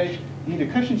 okay, you need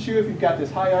a cushion shoe if you've got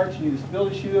this high arch, you need a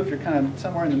stability shoe if you're kind of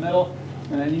somewhere in the middle,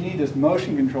 and then you need this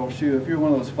motion control shoe if you're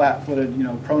one of those flat-footed,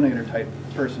 pronator type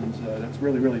persons. That's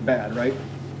really, really bad, right?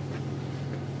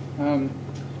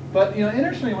 But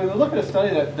interestingly, when we look at a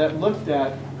study that looked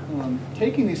at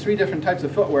taking these three different types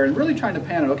of footwear and really trying to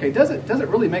pan it, okay, does it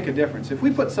really make a difference? If we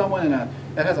put someone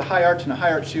that has a high arch and a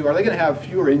high arch shoe, are they going to have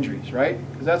fewer injuries, right?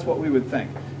 Because that's what we would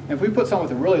think. And if we put someone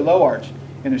with a really low arch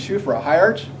in a shoe for a high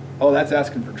arch, oh, that's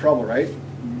asking for trouble, right?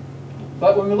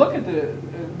 But when we look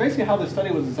at basically how the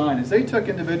study was designed is they took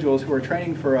individuals who were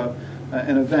training for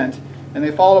an event and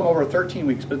they followed them over 13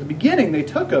 weeks. But at the beginning, they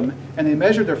took them and they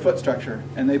measured their foot structure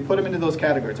and they put them into those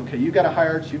categories. Okay, you've got a high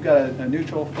arch, you've got a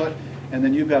neutral foot, and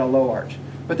then you've got a low arch.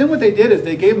 But then what they did is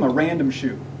they gave them a random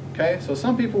shoe. Okay, so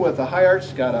some people with a high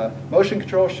arch got a motion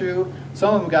control shoe,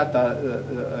 some of them got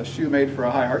a shoe made for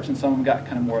a high arch, and some of them got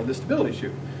kind of more of the stability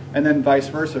shoe. And then vice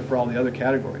versa for all the other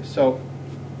categories. So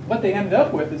what they ended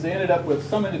up with is they ended up with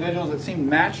some individuals that seemed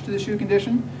matched to the shoe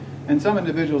condition and some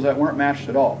individuals that weren't matched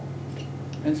at all.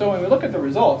 And so when we look at the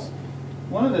results,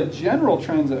 one of the general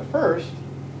trends at first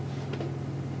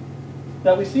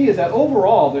that we see is that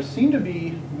overall there seem to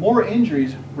be more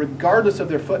injuries regardless of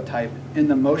their foot type in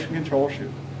the motion control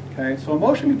shoe. Okay, so a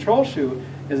motion control shoe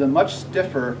is a much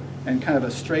stiffer and kind of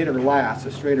a straighter last,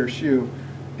 a straighter shoe.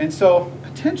 And so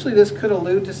potentially this could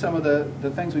allude to some of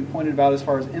the things we pointed about as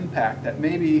far as impact, that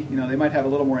maybe they might have a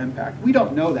little more impact. We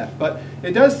don't know that, but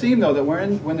it does seem though that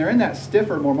when they're in that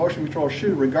stiffer, more motion control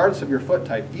shoe, regardless of your foot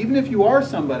type, even if you are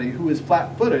somebody who is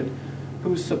flat-footed,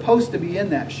 who's supposed to be in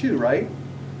that shoe, right?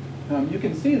 You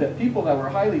can see that people that were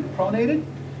highly pronated,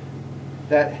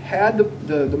 that had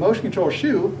the motion control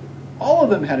shoe, all of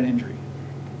them had an injury.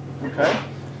 Okay?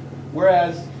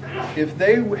 Whereas if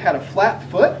they had a flat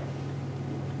foot,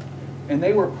 and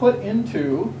they were put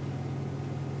into,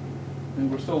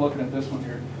 and we're still looking at this one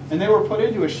here, and they were put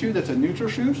into a shoe that's a neutral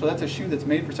shoe, so that's a shoe that's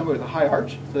made for somebody with a high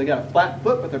arch, so they got a flat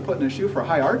foot, but they're put in a shoe for a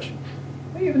high arch,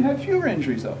 they even had fewer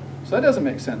injuries though. So that doesn't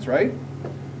make sense, right?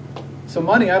 So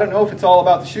money, I don't know if it's all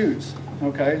about the shoes,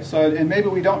 okay? So, and maybe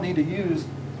we don't need to use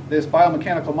this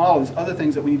biomechanical model. There's other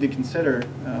things that we need to consider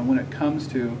when it comes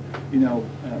to,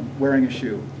 wearing a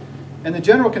shoe. And the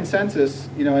general consensus,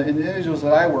 in the individuals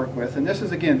that I work with, and this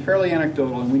is, again, fairly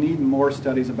anecdotal, and we need more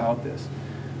studies about this.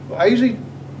 I usually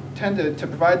tend to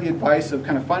provide the advice of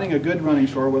kind of finding a good running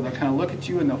store where they'll kind of look at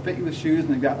you and they'll fit you with shoes,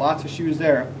 and they've got lots of shoes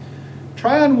there.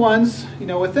 Try on ones,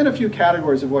 within a few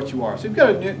categories of what you are. So you've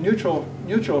got a neutral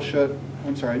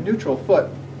foot.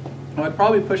 I'd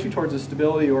probably push you towards a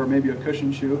stability or maybe a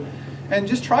cushion shoe, and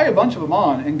just try a bunch of them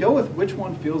on and go with which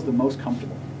one feels the most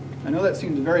comfortable. I know that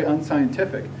seems very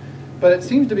unscientific, but it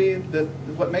seems to be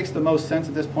what makes the most sense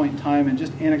at this point in time, and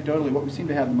just anecdotally what we seem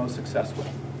to have the most success with.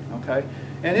 Okay?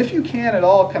 And if you can at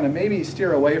all, kind of maybe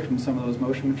steer away from some of those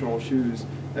motion control shoes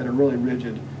that are really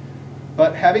rigid.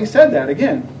 But having said that,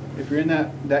 again, if you're in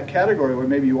that category where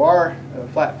maybe you are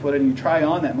flat-footed and you try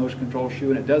on that motion control shoe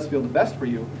and it does feel the best for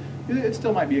you, it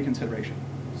still might be a consideration.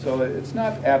 So it's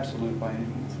not absolute by any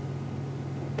means.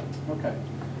 Okay.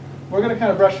 We're going to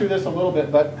kind of brush through this a little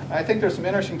bit, but I think there's some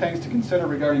interesting things to consider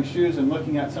regarding shoes and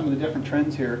looking at some of the different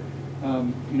trends here.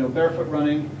 Barefoot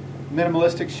running,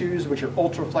 minimalistic shoes, which are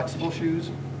ultra-flexible shoes.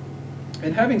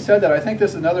 And having said that, I think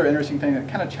this is another interesting thing that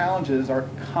kind of challenges our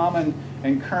common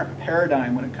and current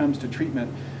paradigm when it comes to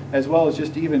treatment, as well as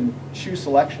just even shoe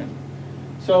selection.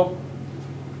 So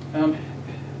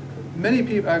many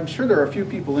people, I'm sure there are a few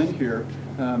people in here,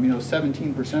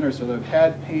 17% or so, that have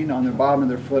had pain on the bottom of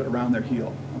their foot around their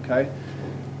heel. Okay.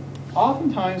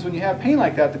 Oftentimes, when you have pain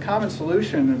like that, the common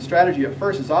solution and strategy at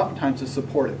first is oftentimes to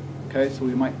support it. Okay, so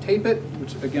we might tape it,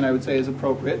 which again I would say is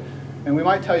appropriate, and we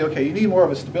might tell you, okay, you need more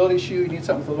of a stability shoe, you need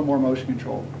something with a little more motion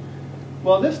control.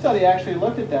 Well, this study actually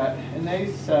looked at that, and they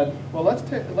said, well, let's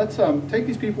take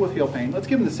these people with heel pain, let's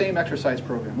give them the same exercise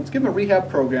program, let's give them a rehab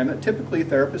program that typically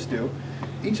therapists do.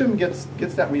 Each of them gets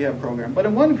that rehab program, but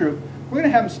in one group, we're going to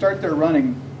have them start their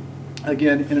running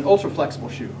again in an ultra flexible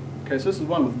shoe. Okay, so this is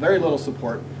one with very little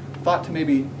support, thought to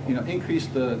maybe increase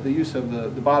the use of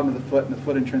the bottom of the foot and the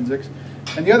foot intrinsics.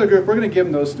 And the other group, we're going to give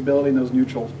them those stability and those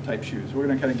neutral type shoes. We're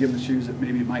going to kind of give them shoes that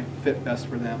maybe might fit best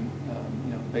for them,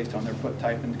 based on their foot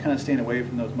type, and kind of staying away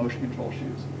from those motion control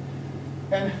shoes.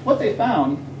 And what they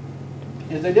found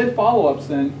is they did follow-ups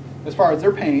then as far as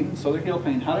their pain, so their heel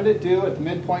pain. How did it do at the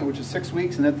midpoint, which is 6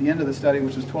 weeks, and at the end of the study,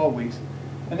 which is 12 weeks?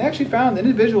 And they actually found that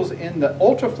individuals in the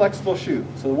ultra-flexible shoe,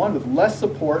 so the one with less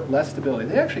support, less stability,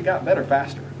 they actually got better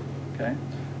faster. Okay?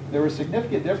 There were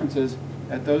significant differences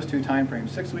at those two time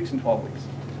frames, 6 weeks and 12 weeks.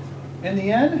 In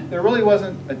the end, there really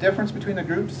wasn't a difference between the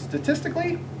groups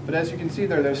statistically, but as you can see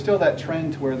there's still that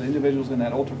trend to where the individuals in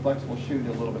that ultra-flexible shoe did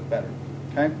a little bit better.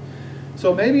 Okay?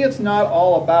 So maybe it's not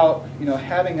all about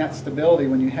having that stability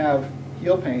when you have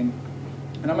heel pain.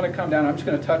 And I'm going to come down, I'm just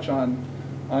going to touch on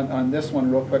this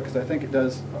one real quick because I think it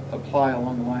does apply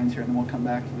along the lines here, and then we'll come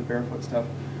back to the barefoot stuff.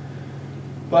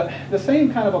 But the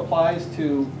same kind of applies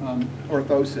to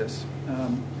orthosis.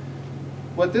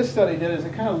 What this study did is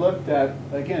it kind of looked at,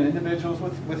 again, individuals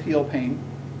with heel pain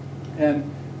and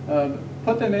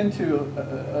put them into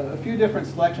a few different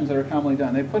selections that are commonly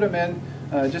done. They put them in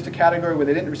just a category where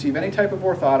they didn't receive any type of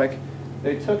orthotic.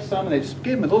 They took some and they just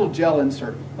gave them a little gel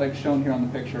insert, like shown here on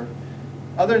the picture.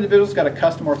 Other individuals got a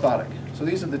custom orthotic. So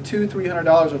these are the $200-300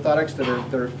 orthotics that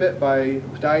are fit by a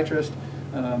podiatrist.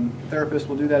 Therapists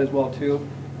will do that as well too.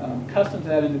 Custom to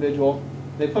that individual.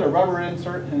 They put a rubber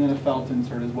insert and then a felt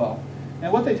insert as well.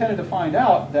 And what they tended to find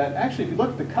out that actually if you look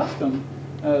at the custom,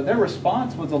 their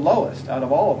response was the lowest out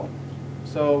of all of them.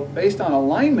 So based on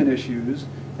alignment issues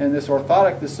and this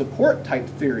orthotic, this support type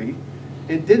theory,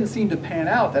 it didn't seem to pan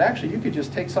out that actually you could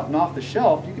just take something off the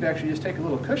shelf, you could actually just take a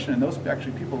little cushion, and those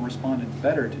actually people responded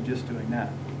better to just doing that.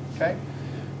 Okay?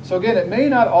 So again, it may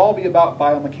not all be about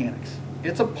biomechanics.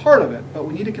 It's a part of it, but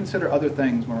we need to consider other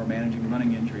things when we're managing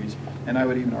running injuries, and I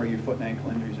would even argue foot and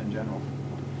ankle injuries in general.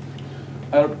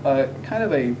 Kind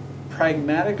of a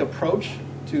pragmatic approach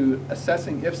to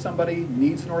assessing if somebody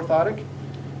needs an orthotic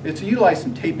is to utilize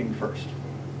some taping first.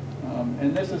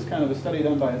 And this is kind of a study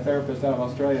done by a therapist out of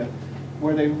Australia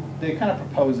where they kind of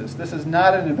propose this. This is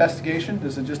not an investigation,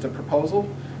 this is just a proposal,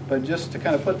 but just to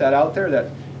kind of put that out there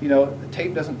that, the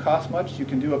tape doesn't cost much. You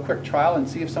can do a quick trial and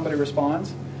see if somebody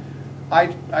responds.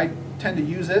 I tend to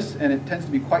use this, and it tends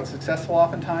to be quite successful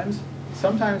oftentimes.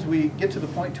 Sometimes we get to the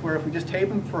point to where if we just tape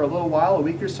them for a little while, a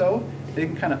week or so, they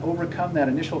can kind of overcome that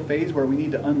initial phase where we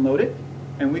need to unload it,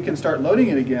 and we can start loading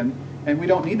it again, and we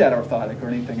don't need that orthotic or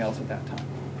anything else at that time.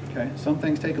 Okay? Some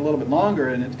things take a little bit longer,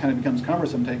 and it kind of becomes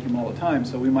cumbersome taking them all the time,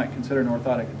 so we might consider an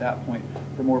orthotic at that point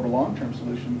for more of a long-term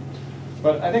solution.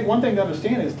 But I think one thing to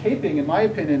understand is taping, in my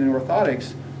opinion, and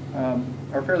orthotics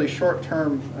are fairly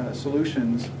short-term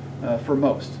solutions for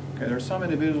most. Okay? There are some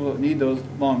individuals that need those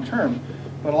long-term,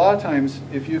 but a lot of times,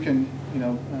 if you can,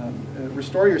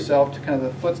 restore yourself to kind of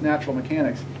the foot's natural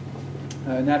mechanics,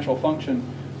 natural function,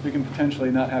 you can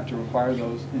potentially not have to require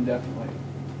those indefinitely.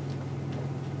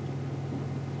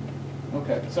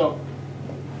 Okay, so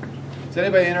is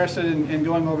anybody interested in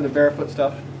going over the barefoot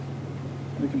stuff?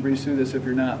 We can breeze through this if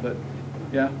you're not, but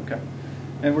yeah, okay.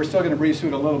 And we're still going to breeze through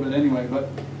it a little bit anyway, but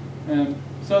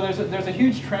So there's a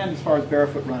huge trend as far as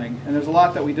barefoot running, and there's a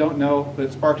lot that we don't know, but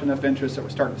it sparked enough interest that we're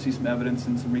starting to see some evidence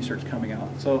and some research coming out.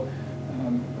 So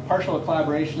partial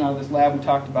collaboration out of this lab we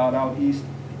talked about out east,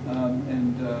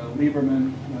 and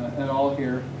Lieberman et al.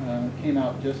 Here came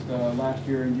out just last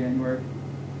year in January.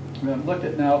 Looked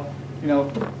at now,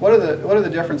 what are the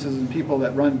differences in people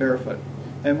that run barefoot?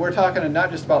 And we're talking not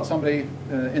just about somebody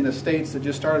in the States that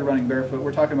just started running barefoot.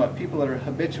 We're talking about people that are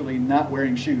habitually not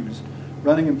wearing shoes,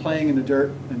 running and playing in the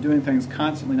dirt and doing things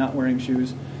constantly not wearing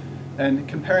shoes, and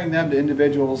comparing them to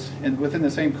individuals within the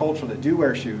same culture that do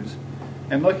wear shoes,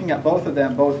 and looking at both of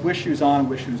them, both with shoes on,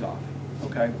 with shoes off.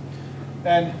 Okay,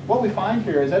 and what we find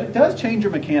here is that it does change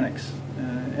your mechanics,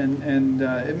 and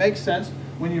it makes sense.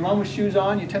 When you run with shoes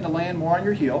on, you tend to land more on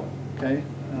your heel. Okay.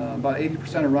 About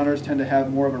 80% of runners tend to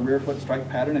have more of a rear foot strike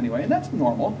pattern anyway, and that's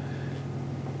normal.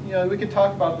 We could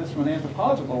talk about this from an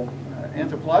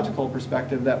anthropological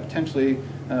perspective, that potentially,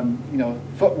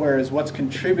 footwear is what's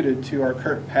contributed to our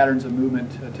current patterns of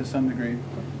movement to some degree,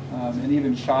 and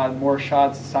even more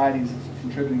shod societies is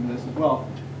contributing to this as well.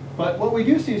 But what we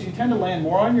do see is you tend to land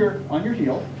more on your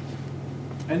heel.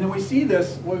 And then we see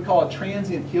this, what we call a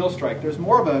transient heel strike. There's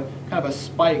more of a kind of a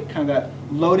spike, kind of that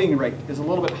loading rate is a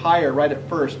little bit higher right at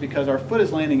first because our foot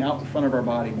is landing out in front of our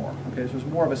body more. Okay, so there's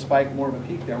more of a spike, more of a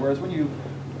peak there. Whereas when you're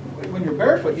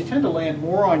barefoot, you tend to land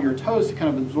more on your toes to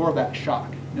kind of absorb that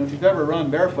shock. If you've ever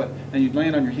run barefoot and you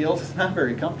land on your heels, it's not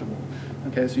very comfortable.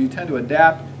 Okay, so you tend to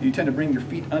adapt. You tend to bring your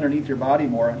feet underneath your body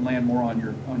more and land more on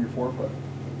your forefoot.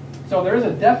 So there is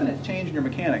a definite change in your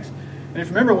mechanics. And if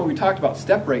you remember when we talked about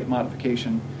step rate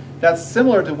modification, that's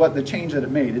similar to what the change that it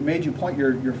made. It made you point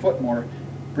your foot more,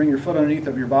 bring your foot underneath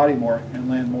of your body more, and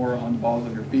land more on the balls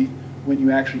of your feet when you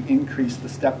actually increase the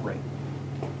step rate.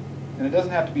 And it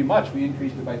doesn't have to be much. We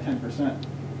increased it by 10%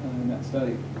 in that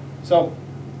study. So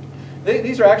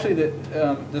these are actually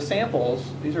the samples.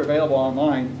 These are available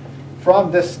online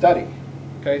from this study.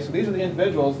 Okay, so these are the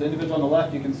individuals. The individual on the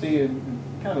left you can see in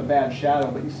kind of a bad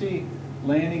shadow, but you see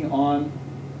landing on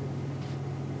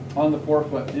the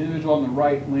forefoot. The individual on the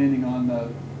right landing on the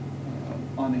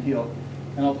heel.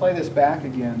 And I'll play this back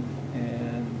again,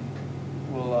 and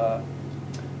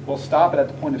we'll stop it at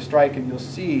the point of strike, and you'll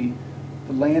see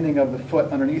the landing of the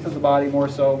foot underneath of the body more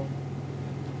so.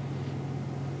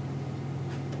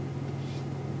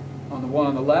 On the one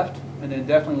on the left, and then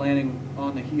definitely landing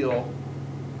on the heel.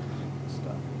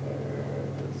 Stop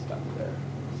there.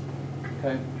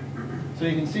 Okay. So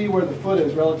you can see where the foot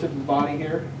is relative to the body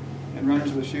here. And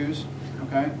runners with shoes,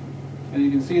 okay? And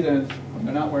you can see that when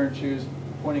they're not wearing shoes,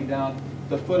 pointing down,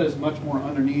 the foot is much more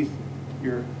underneath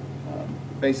your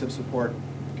base of support,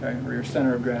 okay, or your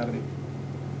center of gravity.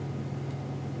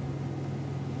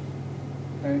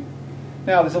 Okay.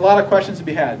 Now, there's a lot of questions to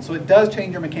be had. So it does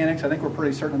change your mechanics. I think we're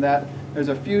pretty certain of that. There's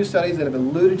a few studies that have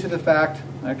alluded to the fact,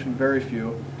 actually very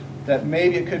few, that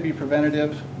maybe it could be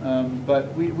preventative,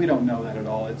 but we don't know that at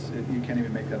all. You can't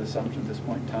even make that assumption at this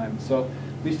point in time. So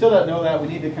we still don't know that. We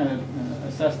need to kind of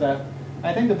assess that.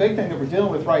 I think the big thing that we're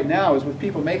dealing with right now is with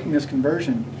people making this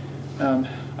conversion.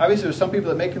 Obviously, there's some people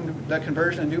that make that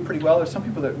conversion and do pretty well. There's some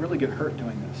people that really get hurt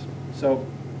doing this. So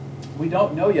we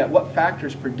don't know yet what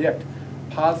factors predict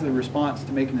positive response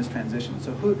to making this transition.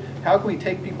 So how can we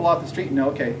take people off the street and know,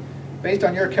 okay, based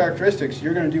on your characteristics,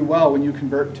 you're going to do well when you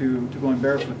convert to going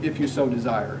barefoot if you so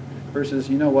desire, versus,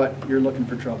 you know what, you're looking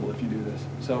for trouble if you do this.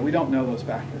 So we don't know those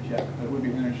factors yet. It would be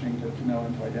interesting to know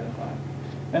and to identify.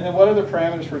 And then what are the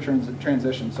parameters for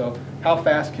transition? So how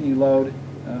fast can you load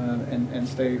and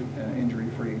stay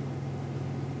injury-free?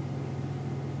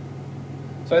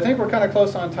 So I think we're kind of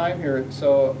close on time here.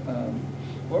 So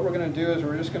what we're going to do is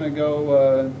we're just going to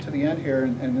go to the end here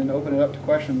and then open it up to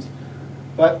questions.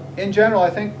 But in general, I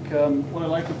think what I'd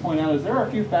like to point out is there are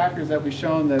a few factors that we've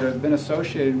shown that have been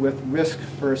associated with risk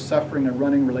for suffering a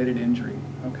running-related injury.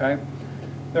 Okay,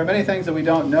 there are many things that we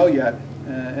don't know yet,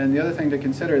 and the other thing to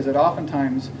consider is that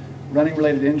oftentimes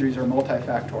running-related injuries are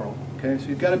multifactorial. Okay, so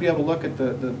you've got to be able to look at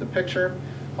the picture.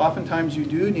 Oftentimes, you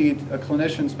do need a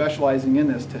clinician specializing in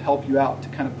this to help you out to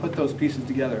kind of put those pieces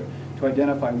together to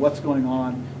identify what's going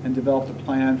on and develop a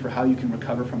plan for how you can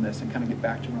recover from this and kind of get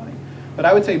back to running. But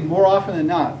I would say more often than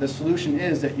not, the solution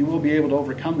is that you will be able to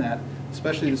overcome that,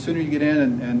 especially the sooner you get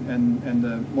in and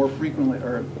the more frequently,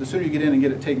 or the sooner you get in and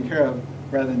get it taken care of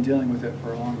rather than dealing with it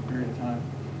for a longer period of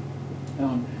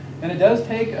time. And it does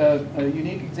take a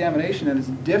unique examination that is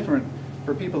different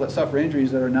for people that suffer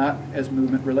injuries that are not as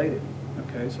movement related.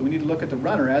 Okay, so we need to look at the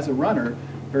runner as a runner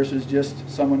versus just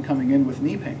someone coming in with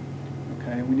knee pain.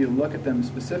 Okay, we need to look at them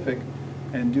specific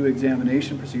and do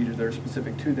examination procedures that are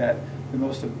specific to that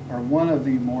one of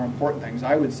the more important things,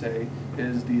 I would say,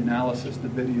 is the analysis, the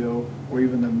video, or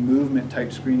even the movement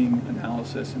type screening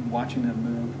analysis, and watching them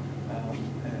move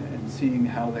and seeing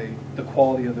how the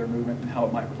quality of their movement and how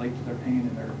it might relate to their pain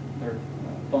and their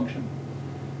function.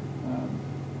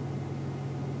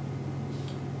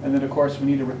 And then, of course, we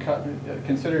need to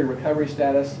consider your recovery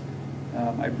status.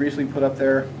 I briefly put up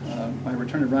there my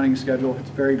return to running schedule. It's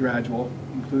very gradual,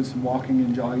 includes some walking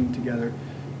and jogging together,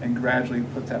 and gradually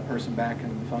put that person back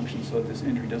into the function so that this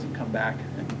injury doesn't come back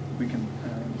and we can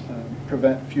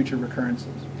prevent future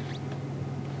recurrences.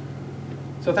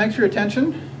 So thanks for your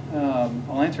attention.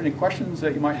 I'll answer any questions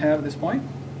that you might have at this point.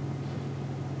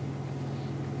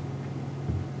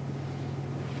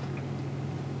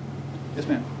 Yes,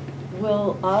 ma'am.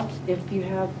 Will, if you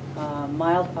have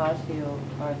mild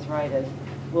osteoarthritis,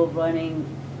 will running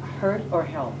hurt or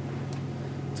help?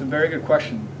 It's a very good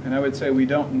question, and I would say we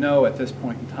don't know at this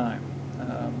point in time.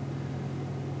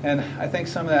 And I think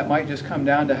some of that might just come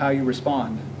down to how you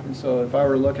respond. And so if I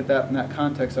were to look at that in that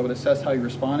context, I would assess how you're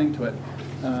responding to it.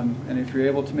 And if you're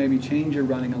able to maybe change your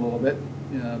running a little bit,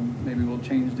 maybe we'll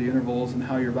change the intervals and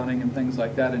how you're running and things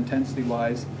like that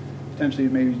intensity-wise, potentially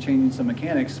maybe changing some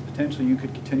mechanics, potentially you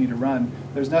could continue to run.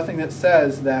 There's nothing that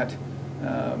says that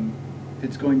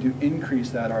it's going to increase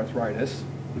that arthritis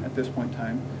at this point in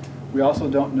time. We also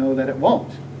don't know that it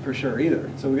won't for sure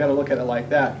either. So we got to look at it like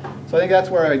that. So I think that's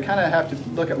where I kind of have to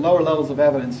look at lower levels of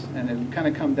evidence, and it would kind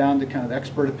of come down to kind of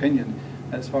expert opinion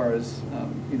as far as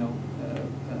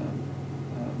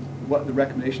what the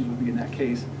recommendations would be in that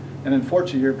case. And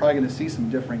unfortunately, you're probably going to see some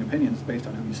differing opinions based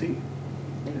on who you see.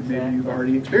 Exactly. Maybe you've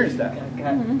already experienced that.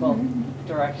 Got both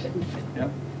directions.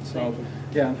 Yep. So,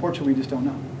 yeah, unfortunately, we just don't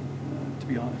know, to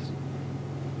be honest.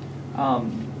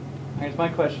 I guess my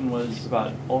question was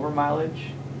about over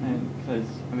mileage, and because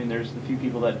I mean, there's a few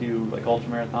people that do like ultra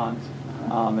marathons,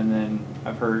 and then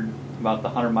I've heard about the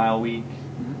 100-mile week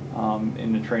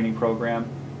in the training program.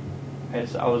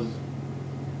 Has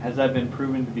that been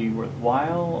proven to be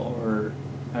worthwhile, or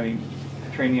I mean,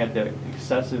 training at the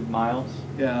excessive miles?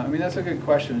 Yeah, I mean that's a good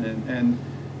question, and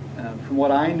from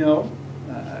what I know,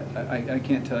 I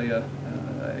can't tell you.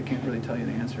 I can't really tell you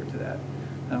the answer to that.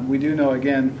 We do know,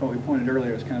 again, from what we pointed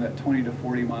earlier, it's kind of that 20 to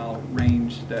 40 mile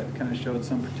range that kind of showed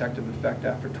some protective effect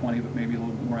after 20, but maybe a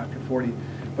little bit more after 40.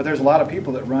 But there's a lot of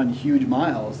people that run huge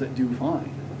miles that do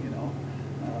fine,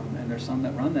 and there's some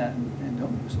that run that and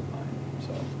don't do so fine.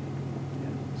 So,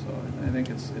 yeah, so I think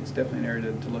it's definitely an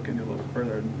area to look into a little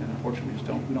further, and unfortunately,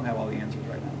 we don't have all the answers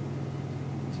right now.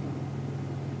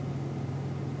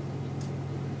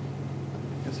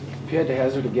 If you had to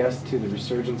hazard a guess to the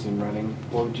resurgence in running,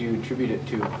 what would you attribute it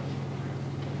to?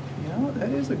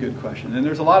 That is a good question, and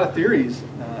there's a lot of theories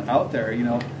out there.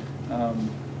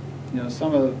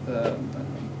 Some of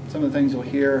the things you'll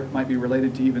hear might be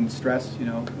related to even stress. For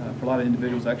a lot of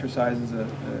individuals, exercise is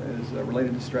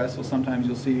related to stress. So sometimes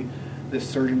you'll see this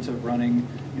surgence of running,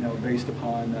 based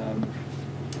upon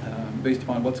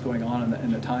what's going on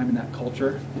in the time in that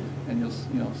culture, and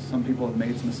some people have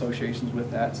made some associations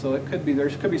with that. So there could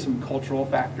be some cultural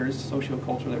factors,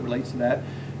 socio-culture that relates to that.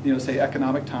 Say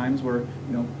economic times where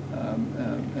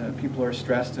people are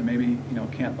stressed and maybe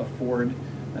can't afford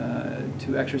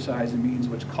to exercise in means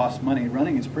which cost money.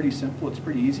 Running is pretty simple. It's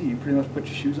pretty easy. You pretty much put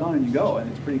your shoes on and you go,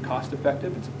 and it's pretty cost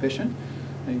effective. It's efficient,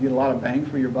 and you get a lot of bang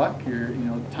for your buck. Your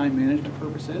time management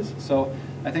purposes. So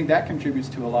I think that contributes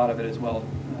to a lot of it as well.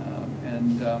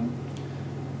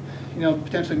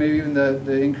 Potentially maybe even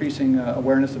the increasing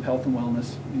awareness of health and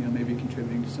wellness, maybe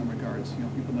contributing to some regards.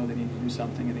 People know they need to do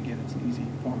something, and again, it's an easy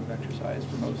form of exercise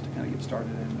for most to kind of get started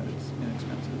in, but it's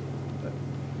inexpensive.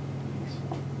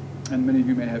 And many of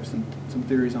you may have some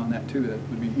theories on that too that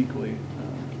would be equally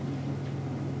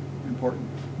important.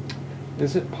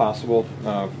 Is it possible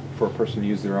for a person to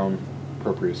use their own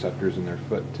proprioceptors in their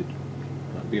foot to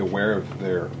be aware of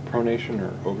their pronation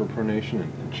or overpronation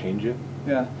and change it?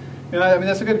 Yeah,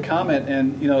 that's a good comment,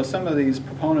 and some of these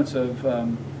proponents of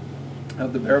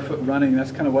the barefoot running,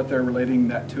 that's kind of what they're relating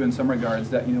that to in some regards.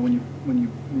 That when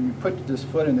you put this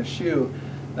foot in the shoe,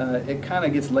 it kind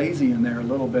of gets lazy in there a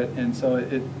little bit, and so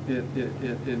it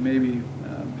may be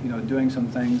doing some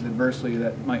things adversely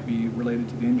that might be related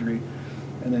to the injury,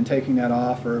 and then taking that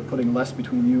off or putting less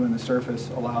between you and the surface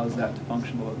allows that to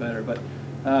function a little bit better. But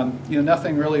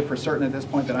nothing really for certain at this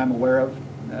point that I'm aware of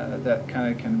that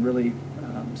kind of can really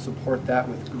support that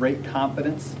with great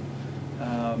confidence.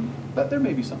 But there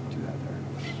may be something to that there.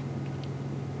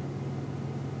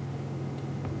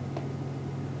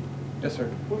 Yes, sir.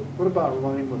 What about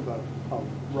running with a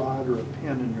rod or a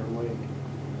pin in your leg?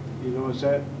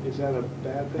 Is that a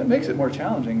bad thing? That makes it more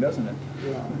challenging, doesn't it?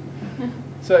 Yeah.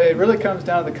 So it really comes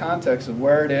down to the context of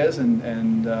where it is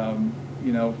and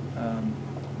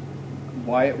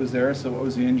why it was there. So what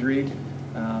was the injury?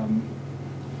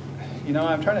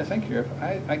 I'm trying to think here.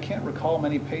 I can't recall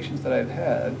many patients that I've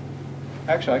had.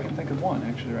 Actually, I can think of one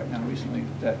actually right now recently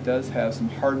that does have some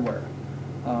hardware,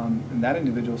 and that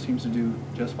individual seems to do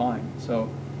just fine. So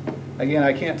again,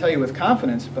 I can't tell you with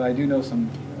confidence, but I do know some.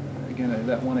 Again,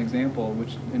 that one example,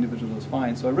 which individual is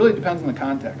fine. So it really depends on the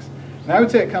context. And I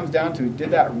would say it comes down to,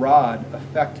 did that rod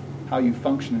affect how you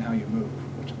function and how you move?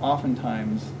 Which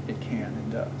oftentimes it can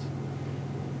and does.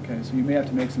 Okay, so you may have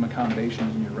to make some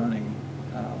accommodations in your running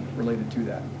related to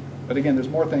that. But again, there's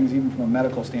more things even from a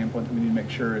medical standpoint that we need to make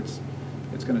sure it's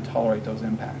going to tolerate those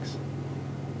impacts.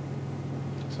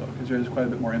 So, because there is quite a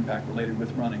bit more impact related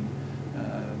with running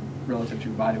relative to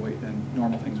your body weight than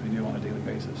normal things we do on a daily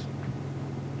basis.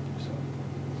 So,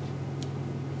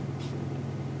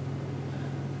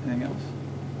 anything else?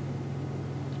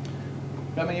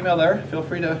 Got my email there. Feel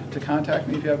free to contact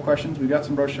me if you have questions. We've got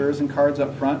some brochures and cards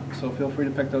up front, so feel free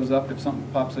to pick those up if something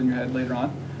pops in your head later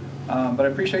on. But I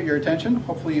appreciate your attention.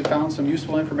 Hopefully you found some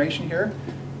useful information here.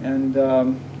 And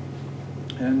of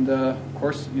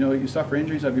course, you suffer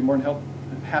injuries, I'd be more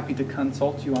than happy to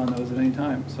consult you on those at any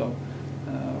time. So,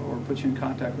 or put you in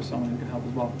contact with someone who can help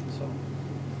as well. So,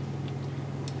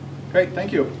 great.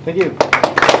 Thank you. Thank you.